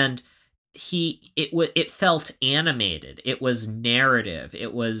 And it felt animated. It was narrative.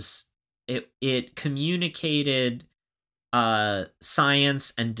 It communicated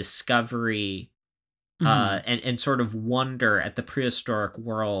science and discovery, and sort of wonder at the prehistoric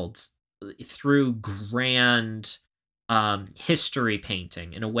world through grand history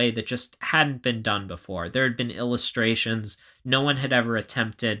painting in a way that just hadn't been done before. There had been illustrations. No one had ever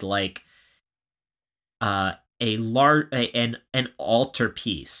attempted like an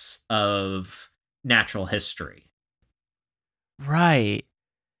altarpiece of natural history. Right.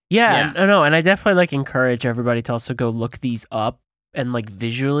 Yeah. No, and I definitely like encourage everybody to also go look these up and like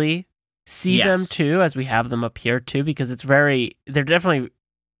visually see them too, as we have them up here too, because they're definitely,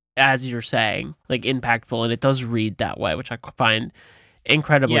 as you're saying, like impactful, and it does read that way, which I find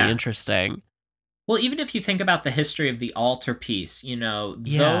incredibly interesting. Well, even if you think about the history of the altarpiece,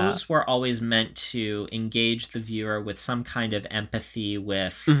 those were always meant to engage the viewer with some kind of empathy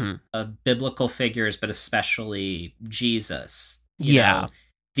with biblical figures, but especially Jesus. You know,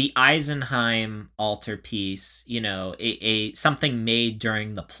 the Eisenheim altarpiece, something made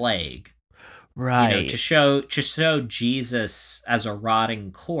during the plague. Right. To show Jesus as a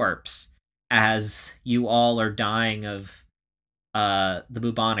rotting corpse as you all are dying of the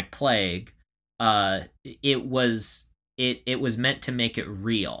bubonic plague. It was meant to make it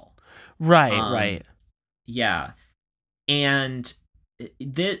real. Right. Yeah. And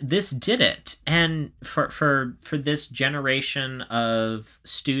this did it. And for this generation of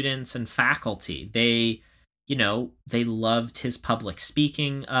students and faculty, they loved his public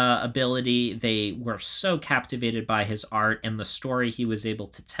speaking ability. They were so captivated by his art and the story he was able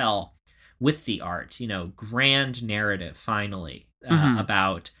to tell with the art. Grand narrative, finally,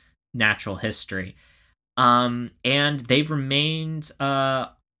 about natural history. And they've remained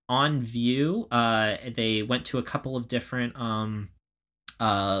on view. They went to a couple of different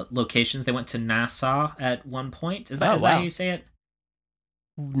locations. They went to Nassau at one point. Is that how you say it?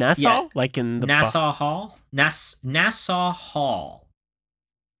 Nassau? Yeah. Like in the Nassau Hall? Nassau Hall.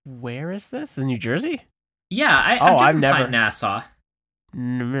 Where is this? In New Jersey? Yeah, I've never Nassau.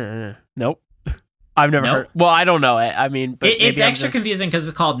 Nope. I've never heard. Well, I don't know it. I mean, but it's extra confusing because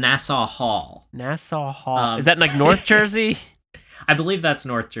it's called Nassau Hall. Nassau Hall. Is that like North Jersey? I believe that's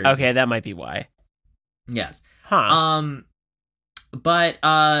North Jersey. Okay, that might be why. Yes. Huh.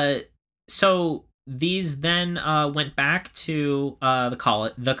 But so these then went back to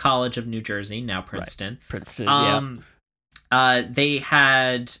the College of New Jersey, now Princeton. Right. Princeton. They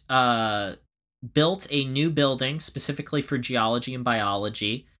had built a new building specifically for geology and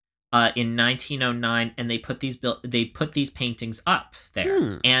biology in 1909, and they put these paintings up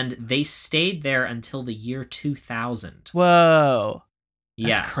there, and they stayed there until the year 2000. Whoa,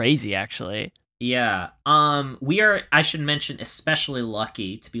 that's crazy, actually. Yeah. We are, I should mention, especially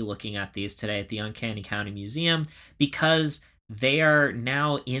lucky to be looking at these today at the Uncanny County Museum, because they are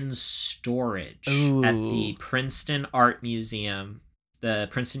now in storage at the Princeton Art Museum, the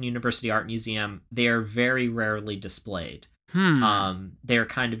Princeton University Art Museum. They are very rarely displayed. They're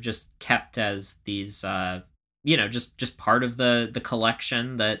kind of just kept as these, just part of the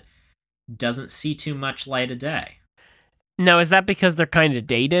collection that doesn't see too much light of day. Now, is that because they're kind of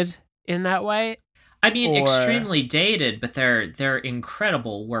dated in that way? I mean, extremely dated, but they're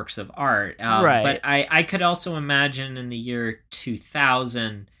incredible works of art. Right. But I could also imagine in the year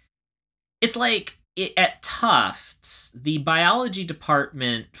 2000, it's like at Tufts, the biology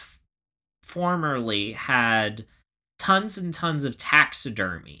department formerly had tons and tons of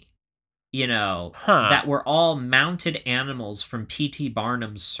taxidermy, that were all mounted animals from P.T.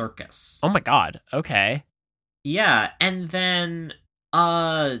 Barnum's circus. Oh my God. Okay. Yeah, and then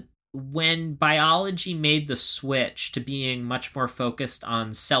when biology made the switch to being much more focused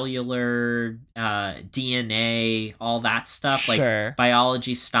on cellular DNA, all that stuff, like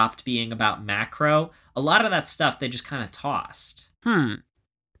biology stopped being about macro, a lot of that stuff they just kind of tossed.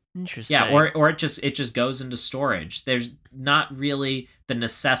 Interesting. Yeah, or it just goes into storage. There's not really the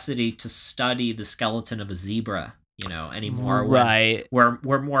necessity to study the skeleton of a zebra, anymore. Right.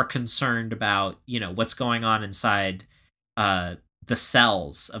 We're more concerned about, what's going on inside the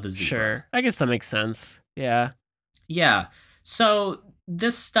cells of a zebra. Sure. I guess that makes sense. Yeah. Yeah. So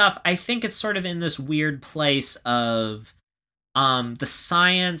this stuff, I think it's sort of in this weird place of the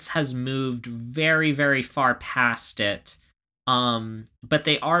science has moved very, very far past it. But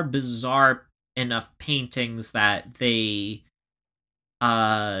they are bizarre enough paintings that they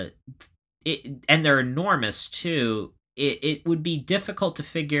and they're enormous too. It would be difficult to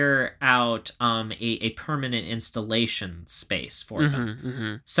figure out a permanent installation space for them.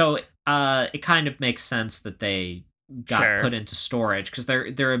 Mm-hmm. So it kind of makes sense that they got put into storage because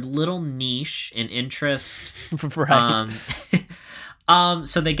they're a little niche in interest. Right.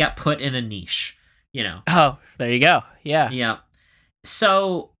 So they get put in a niche, Oh, there you go. Yeah. Yeah.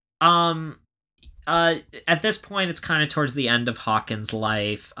 So, at this point, it's kind of towards the end of Hawkins'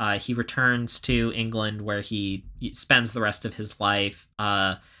 life. He returns to England where he spends the rest of his life.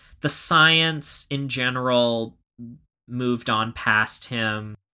 The science in general moved on past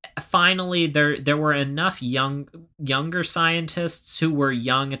him. Finally, there were enough younger scientists who were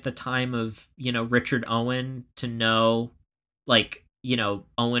young at the time of, Richard Owen to know,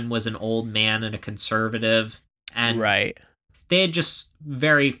 Owen was an old man and a conservative. And right. They had just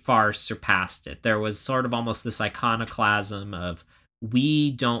very far surpassed it. There was sort of almost this iconoclasm of,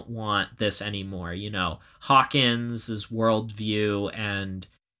 we don't want this anymore. Hawkins's worldview and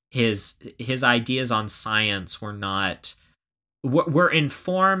his ideas on science were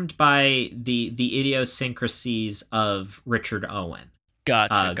informed by the idiosyncrasies of Richard Owen.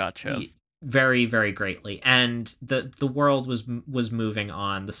 Gotcha. Very, very greatly. And the world was moving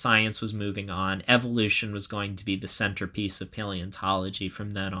on. The science was moving on. Evolution was going to be the centerpiece of paleontology from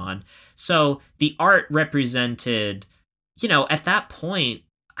then on. So the art represented, at that point,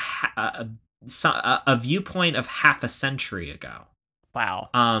 a viewpoint of half a century ago. Wow.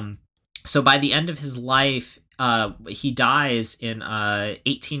 So by the end of his life, he dies in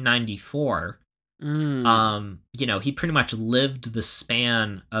 1894. He pretty much lived the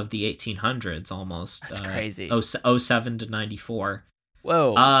span of the 1800s almost. That's crazy. 07 to 94.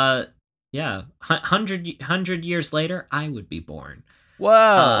 Whoa. Yeah. 100 years later, I would be born.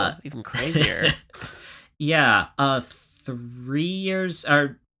 Whoa. Even crazier. Yeah. 3 years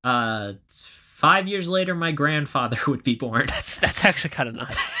or 5 years later, my grandfather would be born. That's actually kind of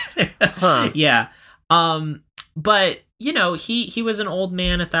nuts. Huh. Yeah. But he was an old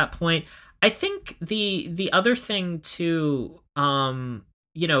man at that point. I think the other thing to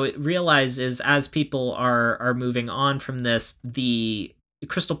realize is as people are moving on from this, the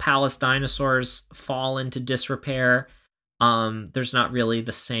Crystal Palace dinosaurs fall into disrepair. There's not really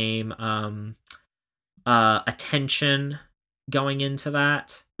the same attention going into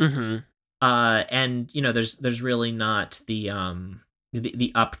that. Mm-hmm. And there's really not the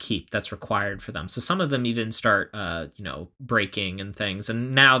upkeep that's required for them. So some of them even start, breaking and things.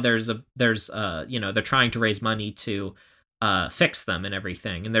 And now there's they're trying to raise money to fix them and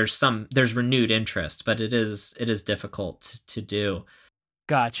everything. And there's renewed interest, but it is difficult to do.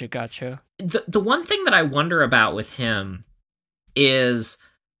 Gotcha. The one thing that I wonder about with him is,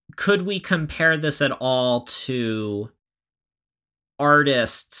 could we compare this at all to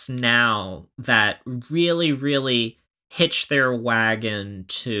artists now that really, really hitch their wagon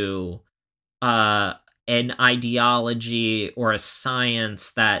to an ideology or a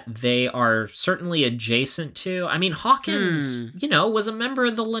science that they are certainly adjacent to? I mean, Hawkins, was a member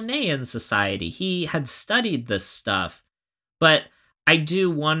of the Linnaean Society. He had studied this stuff, but I do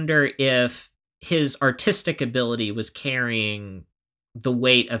wonder if his artistic ability was carrying the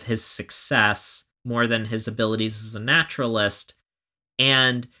weight of his success more than his abilities as a naturalist.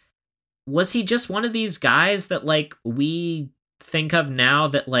 And was he just one of these guys that, we think of now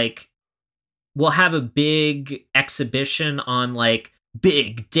that, will have a big exhibition on,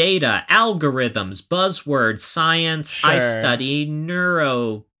 big data, algorithms, buzzwords, science? Sure. I study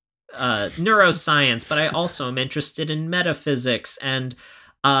neuroscience, but I also am interested in metaphysics and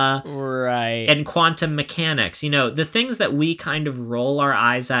right, and quantum mechanics. The things that we kind of roll our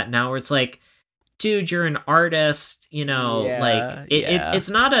eyes at now, where it's dude, you're an artist, it's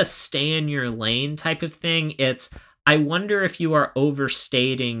not a stay in your lane type of thing. It's, I wonder if you are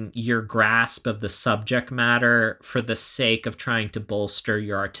overstating your grasp of the subject matter for the sake of trying to bolster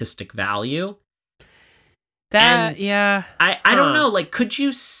your artistic value. Yeah. I don't know, could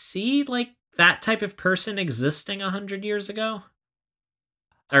you see, that type of person existing 100 years ago?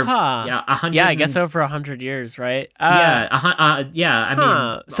 Or yeah, 100. Yeah, I guess over 100 years, right? Yeah, I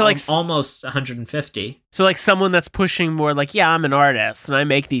mean, so like almost 150. So like someone that's pushing more like, yeah, I'm an artist and I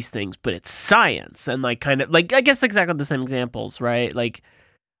make these things, but it's science, and like kind of like, I guess exactly the same examples, right? Like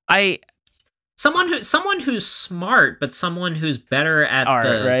someone who's smart, but someone who's better at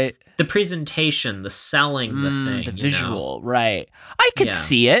art, right? The presentation, the selling, the thing, the visual, right? I could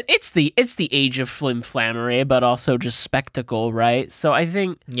see it. It's the age of flammery, but also just spectacle, right? So I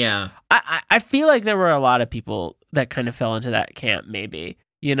think, I feel like there were a lot of people that kind of fell into that camp. Maybe,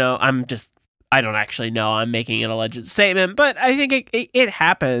 I don't actually know. I'm making an alleged statement, but I think it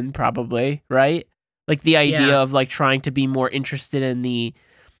happened probably, right? Like the idea of like trying to be more interested in the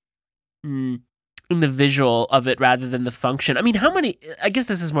visual of it rather than the function. I mean, I guess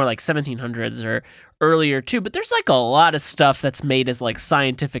this is more like 1700s or earlier too, but there's like a lot of stuff that's made as like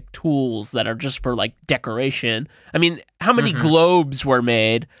scientific tools that are just for like decoration. I mean, how many globes were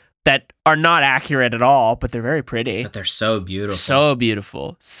made that are not accurate at all, but they're very pretty. But they're so beautiful. So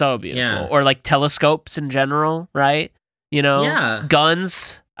beautiful. So beautiful. Yeah. Or like telescopes in general, right?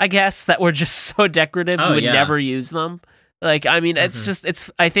 Guns, I guess, that were just so decorative, you would never use them. Like, I mean, it's just,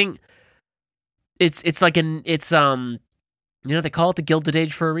 I think it's like they call it the Gilded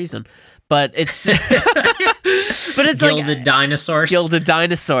Age for a reason, but it's but it's Gilded Dinosaurs. Gilded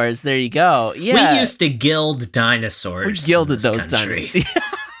Dinosaurs. There you go. Yeah, we used to gild dinosaurs. We gilded those dinosaurs.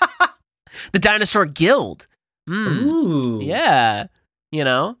 The Dinosaur Guild. Ooh, yeah.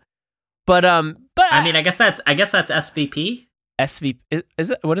 But I mean, I guess that's SVP. SVP is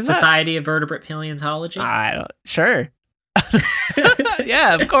it? What is that? Society of Vertebrate Paleontology. Sure.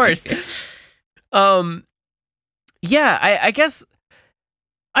 Yeah, of course. Yeah, I guess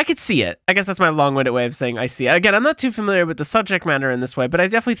I could see it. I guess that's my long-winded way of saying I see it. Again, I'm not too familiar with the subject matter in this way, but I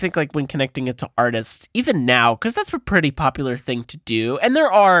definitely think like when connecting it to artists, even now, because that's a pretty popular thing to do, and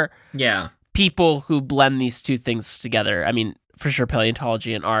there are people who blend these two things together. I mean, for sure,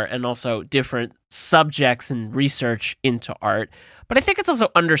 paleontology and art, and also different subjects and research into art. But I think it's also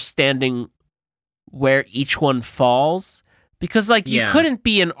understanding where each one falls. Because, like, you couldn't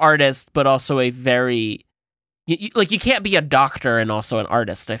be an artist, but also a very... you can't be a doctor and also an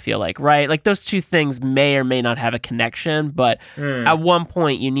artist, I feel like, right? Like, those two things may or may not have a connection, but at one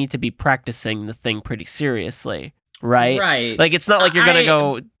point, you need to be practicing the thing pretty seriously, right? Right. Like, it's not like you're going to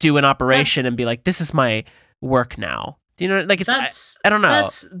go do an operation and be like, this is my work now. Do you know? Like, I don't know.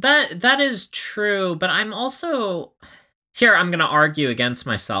 That is true, but I'm also... Here, I'm going to argue against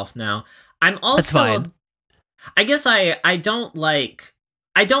myself now. I'm also... That's fine. I guess I don't like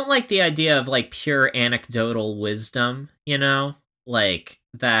the idea of like pure anecdotal wisdom, like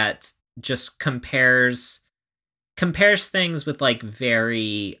that just compares things with like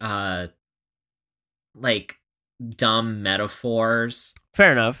very like dumb metaphors.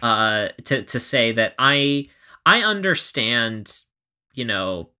 Fair enough. To say that I understand,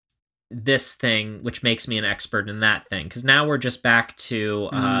 this thing which makes me an expert in that thing, because now we're just back to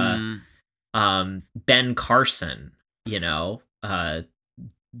Ben Carson,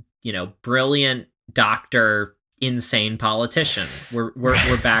 brilliant doctor, insane politician.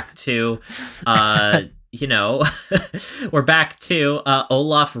 We're back to we're back to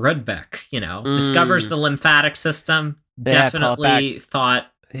Olaf Rudbeck, discovers the lymphatic system, definitely thought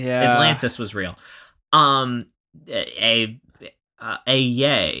Atlantis was real.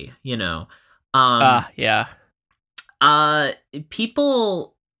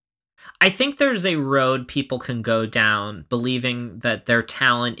 People, I think there's a road people can go down believing that their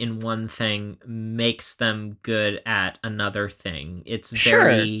talent in one thing makes them good at another thing. It's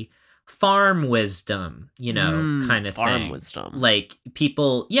very farm wisdom, kind of thing. Farm wisdom. Like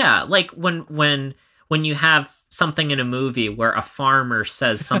people, like when you have something in a movie where a farmer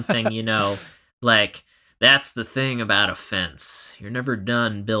says something, like, that's the thing about a fence. You're never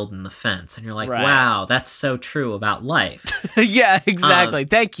done building the fence. And you're like, wow, that's so true about life. Yeah, exactly.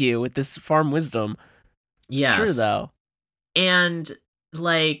 Thank you with this farm wisdom. Yes. True, though. And,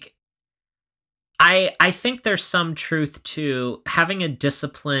 like, I think there's some truth to having a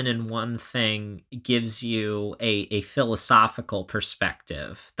discipline in one thing gives you a philosophical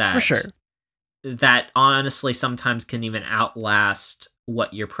perspective that, for sure, that honestly sometimes can even outlast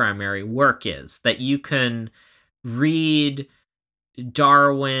what your primary work is. That you can read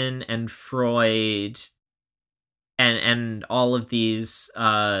Darwin and Freud and all of these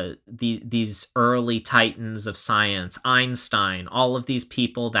early titans of science, Einstein, all of these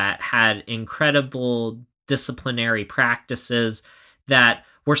people that had incredible disciplinary practices that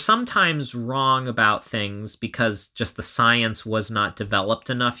were sometimes wrong about things because just the science was not developed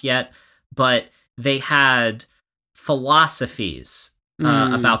enough yet, but they had philosophies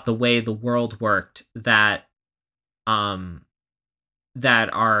about the way the world worked that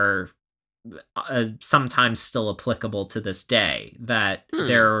are sometimes still applicable to this day. That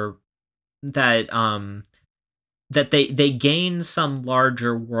they gain some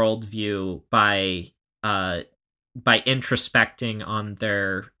larger worldview by introspecting on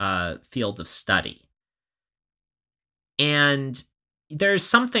their field of study. And there's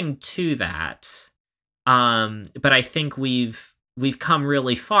something to that. But I think we've come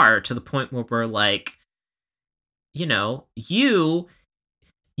really far to the point where we're like, you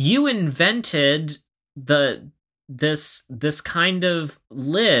invented this kind of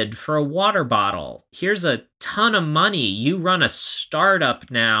lid for a water bottle. Here's a ton of money. You run a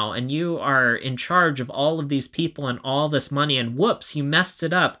startup now, and you are in charge of all of these people and all this money, and whoops, you messed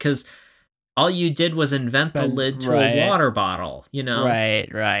it up because all you did was invent the lid to a water bottle,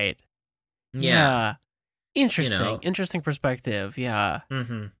 Right. Yeah. Interesting. Interesting perspective. Yeah.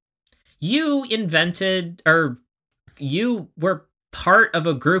 Mm-hmm. You invented, or you were part of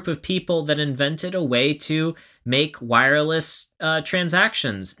a group of people that invented a way to make wireless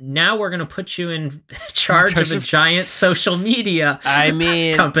transactions. Now we're going to put you in charge of a giant social media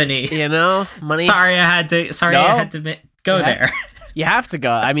company. Money. Sorry, I had to go there. You have to go.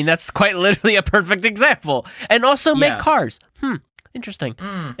 I mean, that's quite literally a perfect example. And also make cars. Interesting.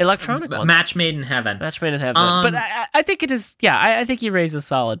 Electronic ones. Match made in heaven. But I think it is, I think you raise a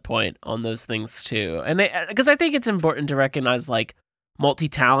solid point on those things too. And because I think it's important to recognize like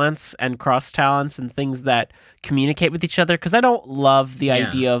multi-talents and cross-talents and things that communicate with each other. Because I don't love the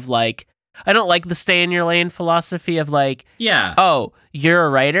idea of like, I don't like the stay in your lane philosophy of like, oh, you're a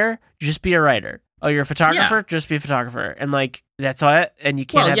writer, just be a writer. Oh, you're a photographer, just be a photographer. And like, that's all it, and you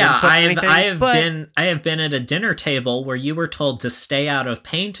can't have input in anything. I have been at a dinner table where you were told to stay out of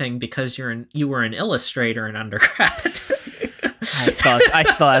painting because you were an illustrator in undergrad. I still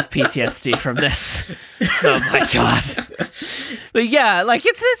have PTSD from this. Oh my god! But yeah, like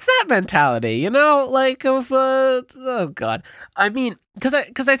it's that mentality, like of oh god. I mean, because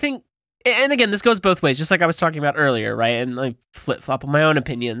I think, and again, this goes both ways, just like I was talking about earlier, right? And like flip flop on my own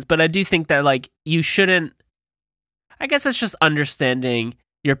opinions, but I do think that like you shouldn't. I guess it's just understanding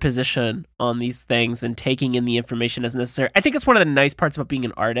your position on these things and taking in the information as necessary. I think it's one of the nice parts about being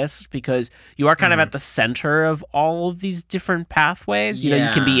an artist because you are kind of at the center of all of these different pathways. You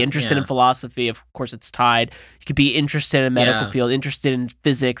can be interested in philosophy. Of course, it's tied. You could be interested in medical field, interested in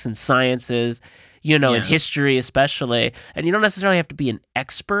physics and sciences, in history especially. And you don't necessarily have to be an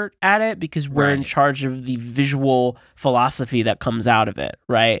expert at it because we're in charge of the visual philosophy that comes out of it,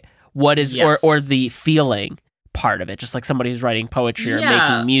 right? What is, or the feeling part of it, just like somebody who's writing poetry or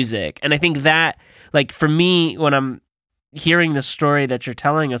making music. And I think that, like, for me, when I'm hearing the story that you're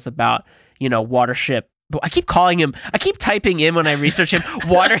telling us about, Watership, I keep typing in when I research him,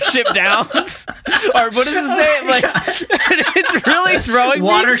 Watership Downs, or what is his name? Like, it's really throwing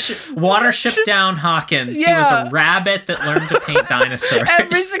Watership Down Hawkins. He was a rabbit that learned to paint dinosaurs.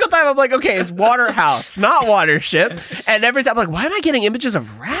 Every single time I'm like, okay, it's Waterhouse, not Watership. And every time I'm like, why am I getting images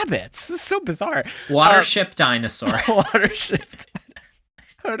of rabbits? This is so bizarre. Watership Dinosaur. Watership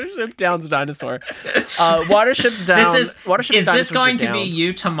Down's dinosaur. Watership's Down. Is this going to be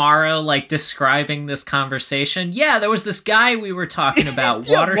you tomorrow, like, describing this conversation? Yeah, there was this guy we were talking about.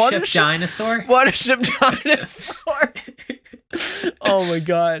 Watership Dinosaur? Watership Dinosaur. Oh my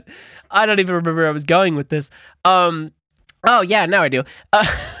god. I don't even remember where I was going with this. Oh yeah, now I do.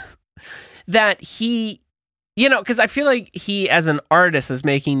 That he, because I feel like he, as an artist, is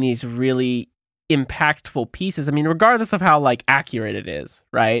making these really impactful pieces. I mean, regardless of how like accurate it is,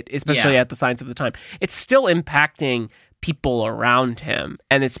 right? Especially at the science of the time, it's still impacting people around him,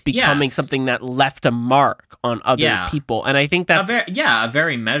 and it's becoming something that left a mark on other people. And I think that's a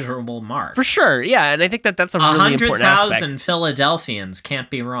very measurable mark for sure. Yeah, and I think that's a really important aspect. 100,000 Philadelphians can't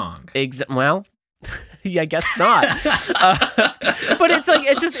be wrong. Well. Yeah, I guess not. But it's like,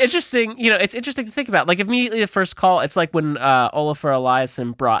 it's just interesting. It's interesting to think about. Like immediately the first call, it's like when Olafur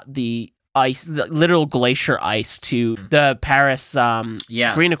Eliasson brought the ice, the literal glacier ice to the Paris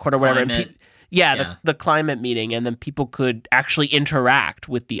Green Accord or whatever. The climate meeting, and then people could actually interact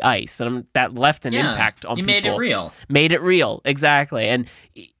with the ice, and that left an impact on people. Made it real, exactly. And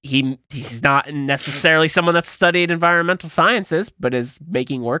he's not necessarily someone that's studied environmental sciences, but is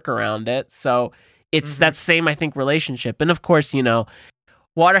making work around it. So it's that same, I think, relationship. And of course,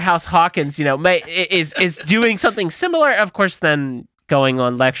 Waterhouse Hawkins, is doing something similar. Of course, then going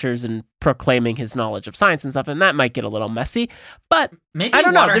on lectures and proclaiming his knowledge of science and stuff, and that might get a little messy. But maybe I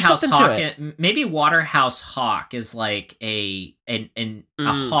don't know. There's something to it. Maybe Waterhouse Hawk is like a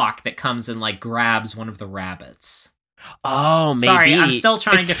hawk that comes and like grabs one of the rabbits. Oh, maybe. Sorry, I'm still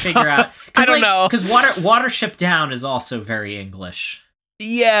trying to figure out. I don't know. Because Watership Down is also very English.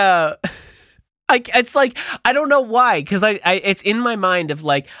 Yeah. It's like, I don't know why, because it's in my mind of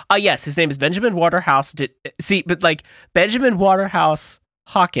like, yes, his name is Benjamin Waterhouse. But like Benjamin Waterhouse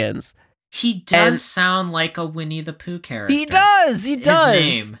Hawkins. He does sound like a Winnie the Pooh character. He does. His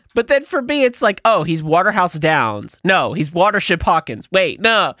name. But then for me, it's like, oh, he's Waterhouse Downs. No, he's Watership Hawkins. Wait,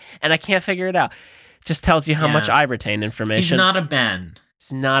 no. And I can't figure it out. Just tells you how much I retain information. He's not a Ben.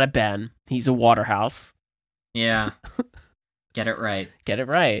 He's not a Ben. He's a Waterhouse. Yeah. Get it right. Get it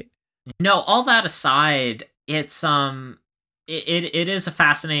right. No, all that aside, it's it is a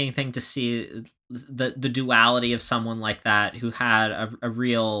fascinating thing to see the duality of someone like that who had a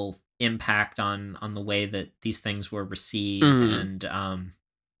real impact on the way that these things were received,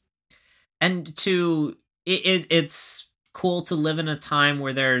 and to it's cool to live in a time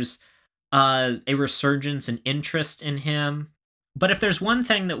where there's a resurgence and interest in him. But if there's one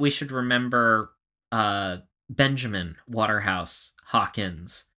thing that we should remember Benjamin Waterhouse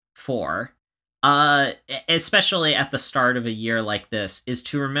Hawkins for, especially at the start of a year like this, is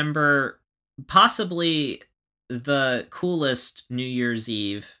to remember possibly the coolest New Year's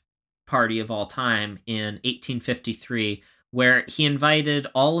Eve party of all time in 1853, where he invited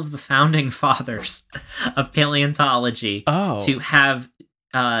all of the founding fathers of paleontology to have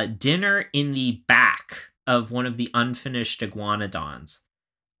dinner in the back of one of the unfinished iguanodons.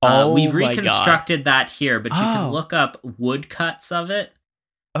 We reconstructed that here, but you can look up woodcuts of it.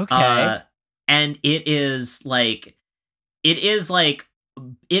 Okay. And it is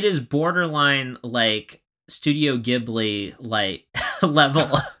borderline like Studio Ghibli like level.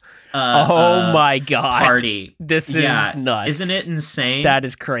 Oh my god. Party. This is nuts. Isn't it insane? That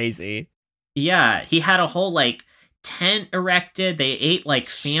is crazy. Yeah, he had a whole like tent erected. They ate like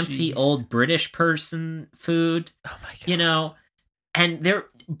fancy old British person food. Oh my god. You know, and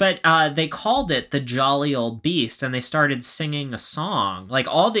they called it the Jolly Old Beast, and they started singing a song. Like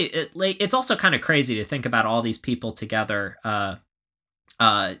it's also kind of crazy to think about all these people together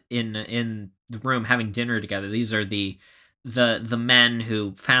in the room having dinner together. These are the men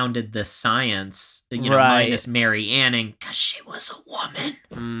who founded this science, minus Mary Anning, because she was a woman.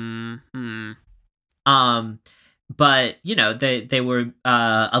 Mm-hmm. But, they were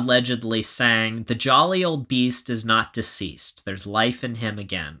allegedly saying, the jolly old beast is not deceased. There's life in him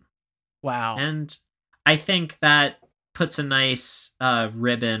again. Wow. And I think that puts a nice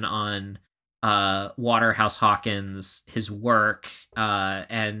ribbon on Waterhouse Hawkins, his work,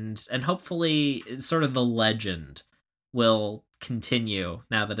 and hopefully sort of the legend will continue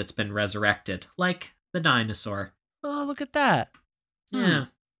now that it's been resurrected, like the dinosaur. Oh, look at that. Yeah.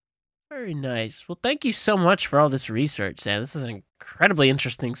 Very nice. Well, thank you so much for all this research, Sam. This is an incredibly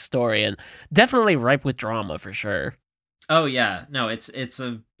interesting story and definitely ripe with drama for sure. Oh yeah, no, it's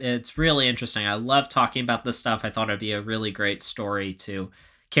really interesting. I love talking about this stuff. I thought it'd be a really great story to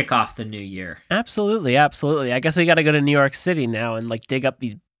kick off the new year. Absolutely. I guess we got to go to New York City now and like dig up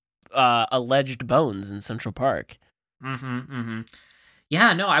these alleged bones in Central Park.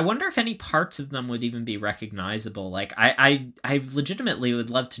 Yeah, no, I wonder if any parts of them would even be recognizable. Like, I legitimately would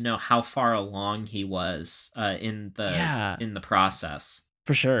love to know how far along he was in the process.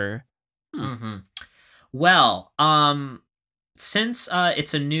 For sure. Well, since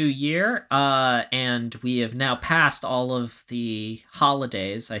it's a new year, and we have now passed all of the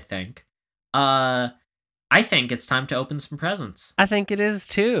holidays, I think it's time to open some presents. I think it is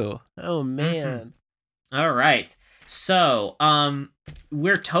too. Oh man. All right. So,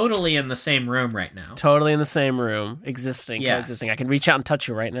 we're totally in the same room right now. Totally in the same room, coexisting. I can reach out and touch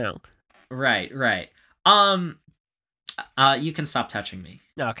you right now. Right. You can stop touching me.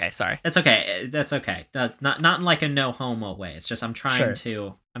 Okay, sorry. That's okay. That's okay. That's not in like a no homo way. It's just I'm trying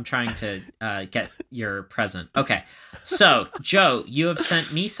to get your present. Okay. So, Joe, you have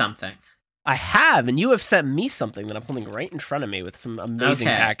sent me something. I have, and you have sent me something that I'm holding right in front of me with some amazing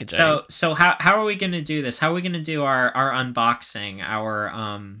packaging. So how are we going to do this? How are we going to do our unboxing,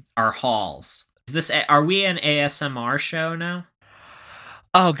 our hauls? Are we an ASMR show now?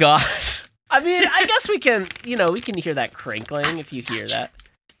 Oh gosh. I mean, I guess we can hear that crinkling if you hear that.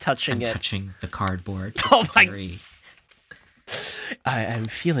 Touching the cardboard. Oh my. I'm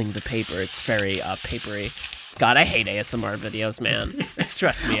feeling the paper. It's very papery. God, I hate ASMR videos, man. It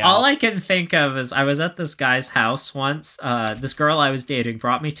stressed me out. All I can think of is I was at this guy's house once. This girl I was dating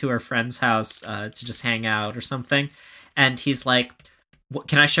brought me to her friend's house to just hang out or something. And he's like,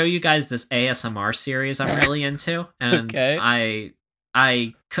 can I show you guys this ASMR series I'm really into? And okay.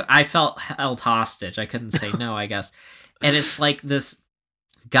 I felt held hostage. I couldn't say no, I guess. And it's like this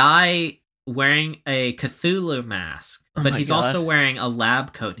guy wearing a Cthulhu mask, but he's also wearing a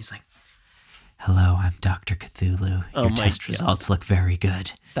lab coat. He's like, "Hello, I'm Dr. Cthulhu. Your test results look very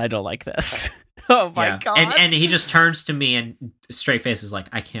good." I don't like this. Oh my God. And he just turns to me and straight face is like,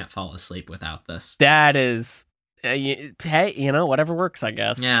 "I can't fall asleep without this." That is, hey, whatever works, I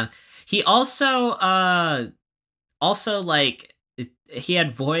guess. Yeah. He also like, he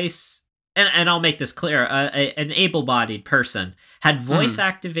had voice, and I'll make this clear, an able-bodied person had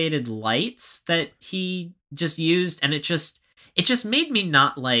voice-activated lights that he just used, and it just made me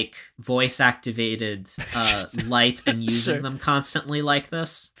not like voice-activated lights and using them constantly like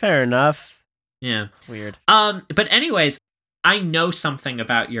this. Fair enough. Yeah. Weird. But anyways, I know something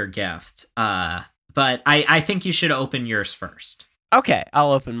about your gift, but I think you should open yours first. Okay,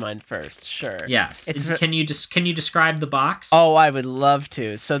 I'll open mine first. Sure. Yes. Can you describe the box? Oh, I would love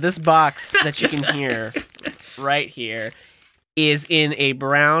to. So this box that you can hear right here is in a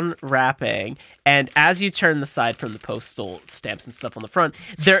brown wrapping, and as you turn the side from the postal stamps and stuff on the front,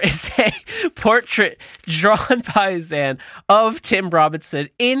 there is a portrait drawn by Xan of Tim Robinson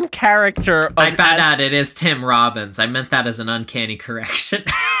in character. I found out it is Tim Robbins. I meant that as an uncanny correction.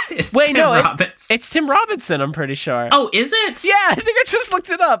 It's Tim Robinson, I'm pretty sure. Oh, is it? Yeah, I think I just looked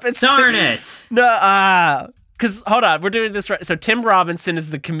it up. Darn it. No, because, hold on, we're doing this right. So Tim Robinson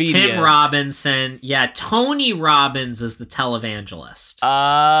is the comedian. Tim Robinson. Yeah, Tony Robbins is the televangelist.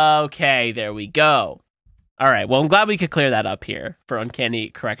 Okay, there we go. All right, well, I'm glad we could clear that up here for uncanny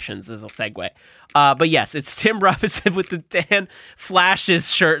corrections as a segue. But yes, it's Tim Robinson with the Dan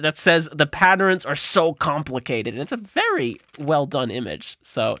Flashes shirt that says the patterns are so complicated. And it's a very well done image.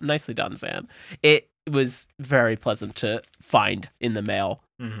 So nicely done, Xan. It was very pleasant to find in the mail.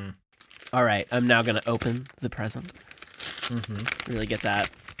 Mm-hmm. All right, I'm now going to open the present. Mm-hmm. Really get that.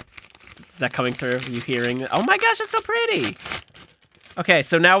 Is that coming through? Are you hearing? Oh my gosh, it's so pretty. Okay,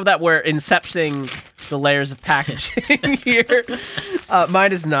 so now that we're incepting the layers of packaging here,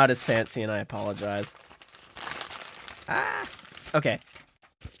 mine is not as fancy, and I apologize. Okay.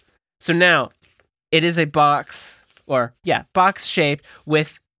 So now, it is a box shaped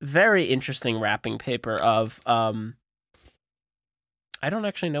with very interesting wrapping paper of, I don't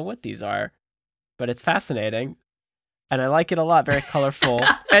actually know what these are, but it's fascinating. And I like it a lot. Very colorful.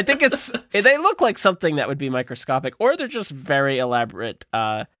 I think they look like something that would be microscopic, or they're just very elaborate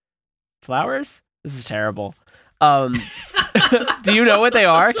flowers. This is terrible. Do you know what they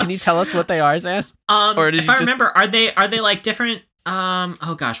are? Can you tell us what they are, Xan? If I remember, are they like different?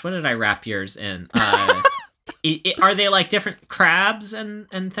 Oh gosh, what did I wrap yours in? Are they like different crabs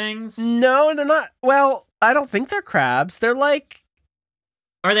and things? No, they're not. Well, I don't think they're crabs. They're like.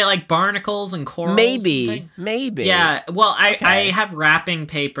 Are they like barnacles and corals? Maybe. Yeah. Well, I have wrapping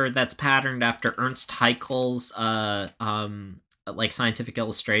paper that's patterned after Ernst Haeckel's like scientific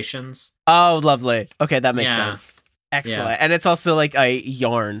illustrations. Oh, lovely. Okay, that makes sense. Excellent. Yeah. And it's also like a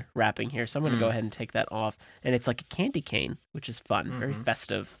yarn wrapping here, so I'm going to go ahead and take that off. And it's like a candy cane, which is fun, very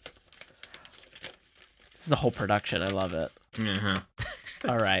festive. This is a whole production. I love it.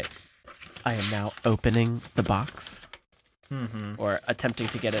 All right. I am now opening the box. Or attempting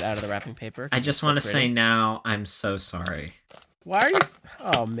to get it out of the wrapping paper. I just want to say now, I'm so sorry. Why are you...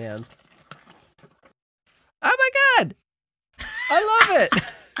 Oh, man. Oh, my God! I love it!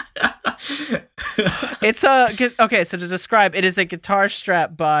 It's a... Okay, so to describe, it is a guitar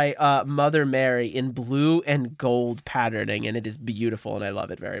strap by Mother Mary in blue and gold patterning, and it is beautiful, and I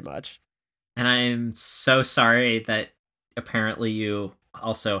love it very much. And I'm so sorry that apparently you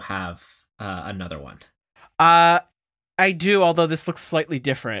also have another one. I do, although this looks slightly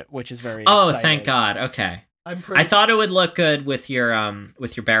different, which is very exciting. Thank God. Okay. I thought it would look good with your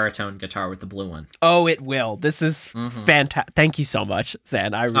baritone guitar with the blue one. Oh, it will. This is fantastic. Thank you so much,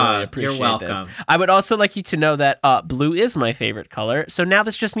 Xan. I really appreciate you're welcome. This. I would also like you to know that blue is my favorite color, so now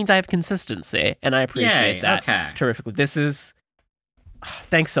this just means I have consistency, and I appreciate that terrifically. This is...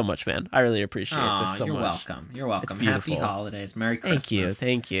 Thanks so much, man. I really appreciate this so much. You're welcome. Happy holidays. Merry Christmas.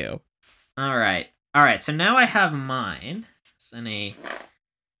 Thank you. All right, so now I have mine. All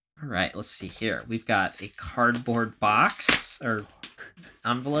right, let's see here. We've got a cardboard box or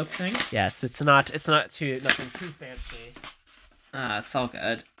envelope thing. Yes, it's nothing too fancy. It's all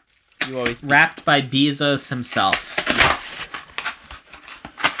good. You always wrapped by Bezos himself. Yes.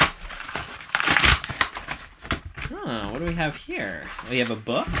 Oh, what do we have here? We have a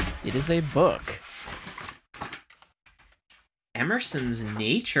book. It is a book. Emerson's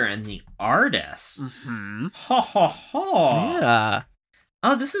Nature and the Artists. Mm-hmm. Ho ho ho. Yeah.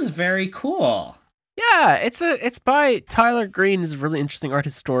 Oh, this is very cool. Yeah, it's by Tyler Green, is a really interesting art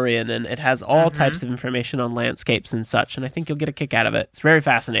historian, and it has all types of information on landscapes and such, and I think you'll get a kick out of it. It's very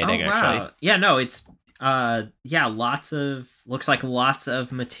fascinating, actually. Yeah, no, it's looks like lots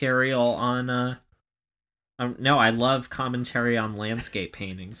of material on no, I love commentary on landscape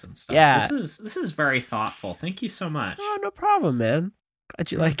paintings and stuff. Yeah. This is very thoughtful. Thank you so much. Oh, no problem, man.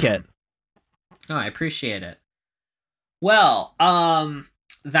 Glad you like it. Oh, I appreciate it. Well,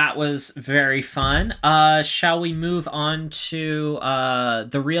 that was very fun. Shall we move on to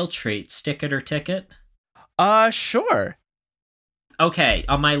the real treat, Stick It or Ticket? Sure. Okay,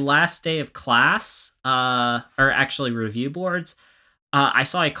 on my last day of class, or actually review boards, I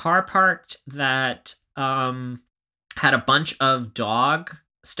saw a car parked that had a bunch of dog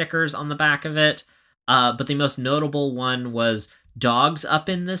stickers on the back of it, but the most notable one was "Dogs up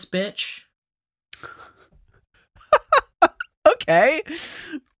in this bitch." Okay,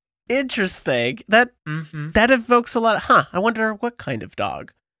 interesting. That evokes a lot. I wonder what kind of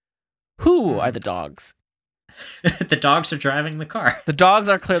dog. Who are the dogs? The dogs are driving the car. The dogs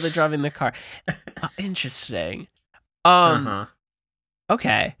are clearly driving the car. Interesting.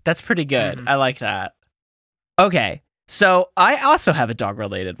 Okay, that's pretty good. I like that. Okay, so I also have a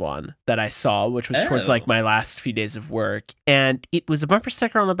dog-related one that I saw, which was towards like my last few days of work, and it was a bumper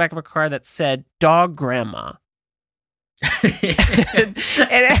sticker on the back of a car that said "Dog Grandma." and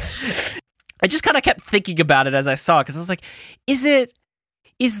I just kind of kept thinking about it as I saw it, because I was like, is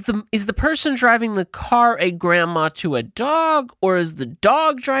the person driving the car a grandma to a dog, or is the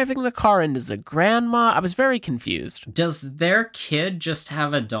dog driving the car and is a grandma? I was very confused. Does their kid just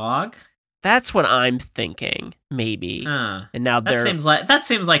have a dog? That's what I'm thinking, maybe. And now that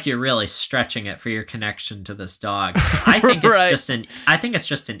seems like you're really stretching it for your connection to this dog. I think it's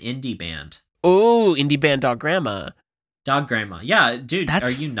just an indie band. Oh, indie band Dog Grandma. Dog Grandma. Yeah, dude,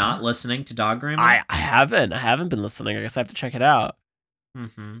 are you not listening to Dog Grandma? I haven't been listening. I guess I have to check it out.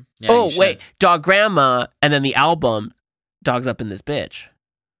 Yeah, wait, Dog Grandma, and then the album Dogs Up in This Bitch.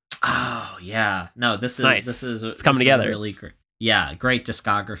 Oh, yeah. No, this is nice. It's coming together. Really great. Yeah, great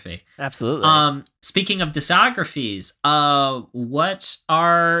discography. Absolutely. Speaking of discographies, what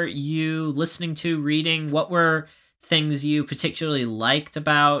are you listening to, reading? What were things you particularly liked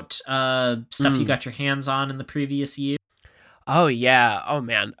about stuff you got your hands on in the previous year? Oh, yeah. Oh,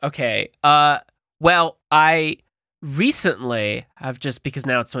 man. Okay. Well, I recently have just, because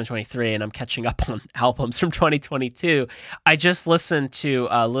now it's 2023 and I'm catching up on albums from 2022, I just listened to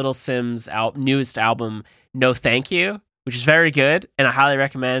Little Sim's newest album, No Thank You, which is very good, and I highly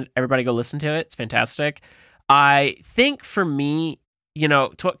recommend everybody go listen to it. It's fantastic. I think for me,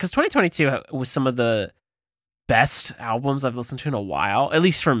 because 2022 was some of the best albums I've listened to in a while, at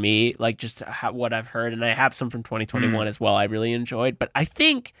least for me, like just what I've heard, and I have some from 2021 as well I really enjoyed, but I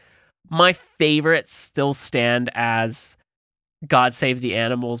think my favorites still stand as God Save the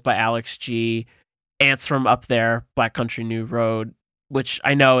Animals by Alex G, Ants from Up There, Black Country New Road, which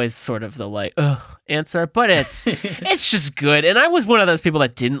I know is sort of the answer, but it's just good. And I was one of those people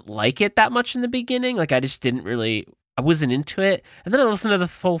that didn't like it that much in the beginning. Like I wasn't into it. And then I listened to the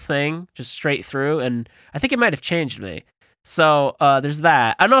whole thing just straight through, and I think it might have changed me. So there's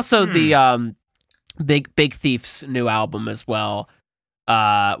that. And also the Big Thief's new album as well,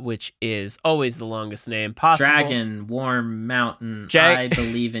 which is always the longest name possible. Dragon, Warm Mountain, I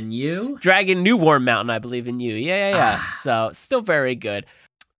Believe in You. Dragon, New Warm Mountain, I Believe in You. Yeah. So still very good.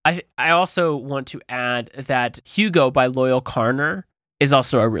 I also want to add that Hugo by Loyal Carner is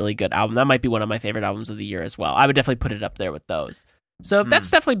also a really good album. That might be one of my favorite albums of the year as well. I would definitely put it up there with those. So that's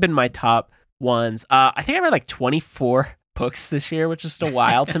definitely been my top ones. I think I read like 24 books this year, which is still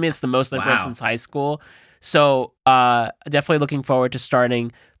wild to me. It's the most I've read since high school. So definitely looking forward to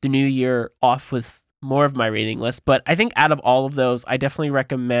starting the new year off with more of my reading list. But I think out of all of those, I definitely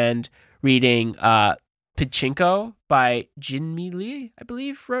recommend reading Pachinko by Jinmi Lee, I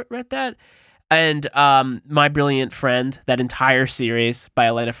believe, read that. And My Brilliant Friend, that entire series by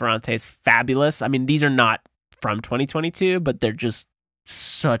Elena Ferrante is fabulous. I mean, these are not from 2022, but they're just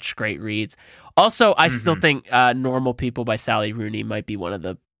such great reads. Also, I still think Normal People by Sally Rooney might be one of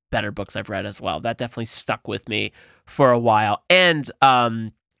the better books I've read as well. That definitely stuck with me for a while. And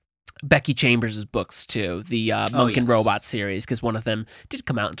Becky Chambers' books too, the Monk and Robot series, because one of them did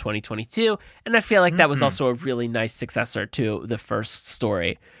come out in 2022, and I feel like that was also a really nice successor to the first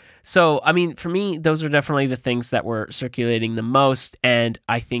story. So, I mean, for me, those are definitely the things that were circulating the most, and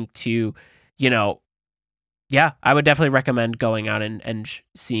I think I would definitely recommend going out and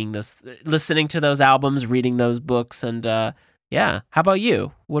seeing those, listening to those albums, reading those books, and how about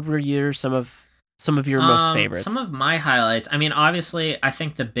you? What were some of Some of your most favorites. Some of my highlights. I mean, obviously, I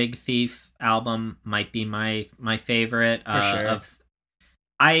think the Big Thief album might be my favorite. For sure.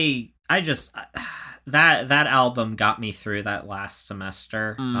 I just that album got me through that last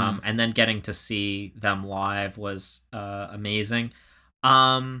semester. And then getting to see them live was amazing.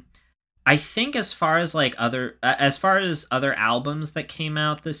 I think as far as other albums that came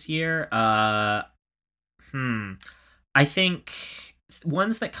out this year, I think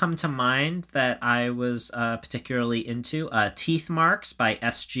ones that come to mind that I was particularly into, Teeth Marks by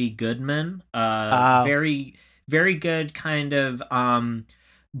S.G. Goodman. Very, very good, kind of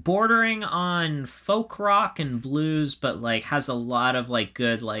bordering on folk rock and blues, but has a lot of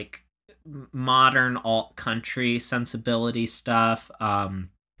good modern alt country sensibility stuff.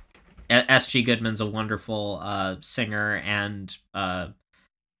 S.G. Goodman's a wonderful singer and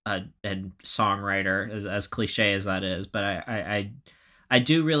songwriter, as cliche as that is, but I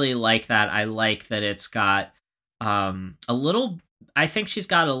do really like that. I like that it's got I think she's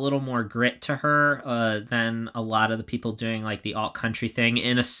got a little more grit to her than a lot of the people doing the alt country thing.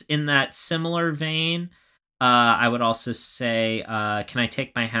 In that similar vein, I would also say Can I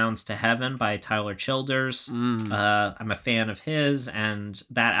Take My Hounds to Heaven by Tyler Childers. I'm a fan of his, and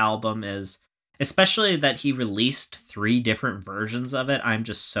that album is, especially that he released 3 different versions of it, I'm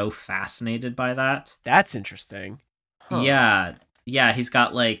just so fascinated by that. That's interesting. Huh. Yeah, he's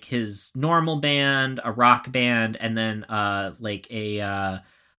got his normal band, a rock band, and then a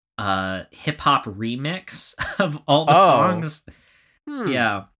hip hop remix of all the songs.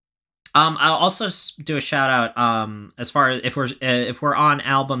 Yeah. I'll also do a shout out as far as if we're on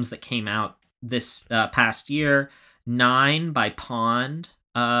albums that came out this past year. 9 by Pond.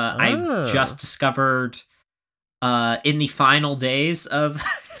 I just discovered in the final days of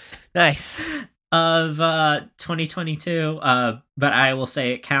nice of 2022, but I will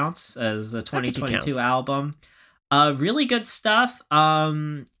say it counts as a 2022 album. Really good stuff.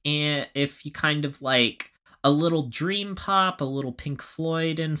 And if you kind of like a little dream pop, a little Pink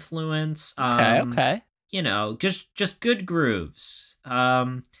Floyd influence, okay, you know, just good grooves.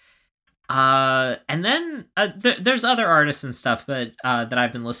 And then there's other artists and stuff, but that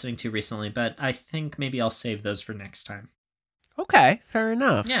I've been listening to recently, but I think maybe I'll save those for next time. Okay, fair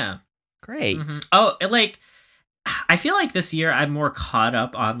enough. Yeah. Great. Mm-hmm. Oh, I feel like this year I'm more caught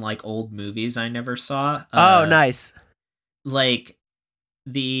up on old movies I never saw. Oh, nice.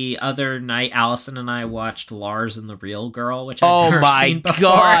 The other night, Allison and I watched Lars and the Real Girl, which I've never seen before.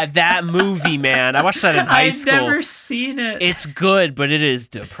 Oh my god, that movie, man! I watched that in high school. I've never seen it. It's good, but it is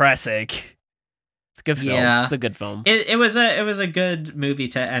depressing. It's a good film. Yeah. It's a good film. It was a good movie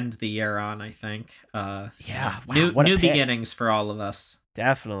to end the year on, I think. Yeah, wow, new beginnings for all of us.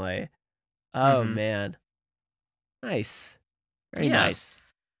 Definitely. Oh man, nice, very nice.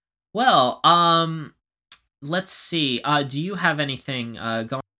 Well, let's see. Do you have anything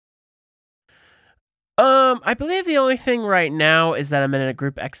going? I believe the only thing right now is that I'm in a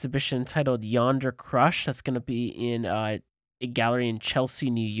group exhibition titled Yonder Crush. That's going to be in a gallery in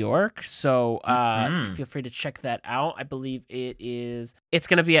Chelsea, New York. So feel free to check that out. I believe it's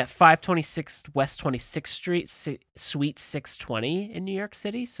going to be at 526 West 26th Street, Suite 620 in New York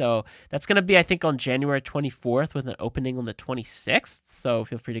City. So that's going to be, I think, on January 24th with an opening on the 26th. So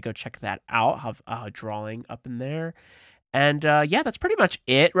feel free to go check that out. Have a drawing up in there. And yeah, that's pretty much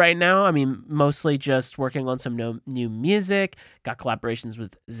it right now. I mean, mostly just working on some new music. Got collaborations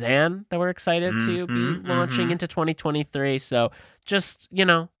with Xan that we're excited to be launching into 2023. So just, keep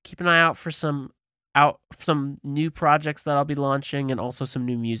an eye out for some new projects that I'll be launching, and also some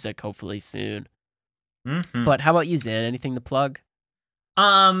new music hopefully soon. But how about you, Xan? Anything to plug?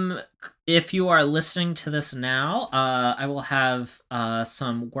 If you are listening to this now, I will have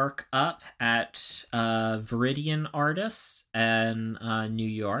some work up at Viridian Artists in New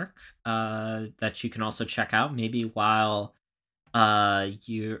York that you can also check out. Maybe while I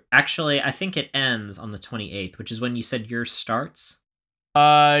think it ends on the 28th, which is when you said yours starts.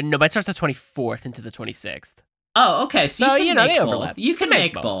 No, but it starts the 24th into the 26th. Oh, okay. So you can make they both. overlap. You can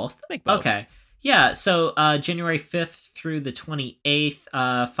make both. Okay. Yeah, so January 5th through the 28th,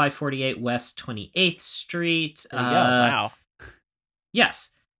 548 West 28th Street. There you go. Wow. Yes.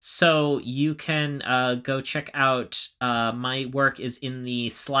 So you can go check out my work is in the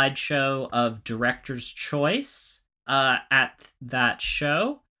slideshow of Director's Choice at that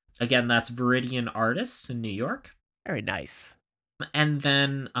show. Again, that's Viridian Artists in New York. Very nice. And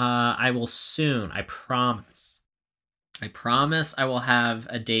then I will soon, I promise I will have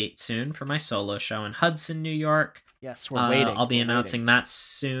a date soon for my solo show in Hudson, New York. Yes, we're waiting. I'll be announcing that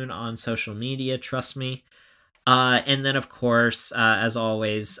soon on social media, trust me. And then, of course, as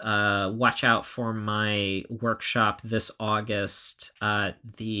always, watch out for my workshop this August at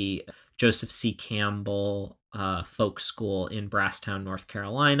the Joseph C. Campbell Folk School in Brasstown, North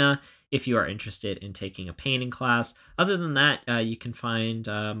Carolina, if you are interested in taking a painting class. Other than that, you can find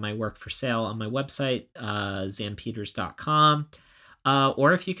my work for sale on my website, xanpeters.com.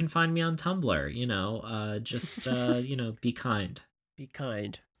 Or if you can find me on Tumblr, just, be kind. Be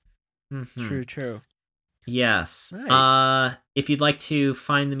kind. Mm-hmm. True. Yes. Nice. If you'd like to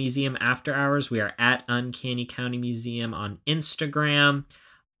find the museum after hours, we are at Uncanny County Museum on Instagram.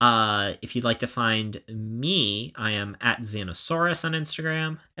 If you'd like to find me, I am at Xanosaurus on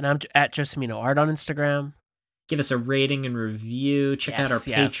Instagram. And I'm at Josemino Art on Instagram. Give us a rating and review. Check out our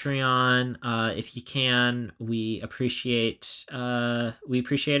Patreon if you can. We appreciate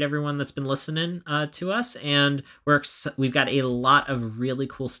everyone that's been listening to us, and we've got a lot of really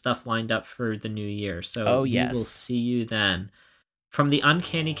cool stuff lined up for the new year. So we will see you then. From the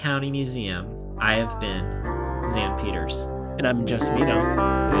Uncanny County Museum, I have been Xan Peters. And I'm Josemino.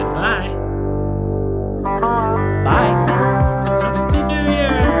 Goodbye. Bye.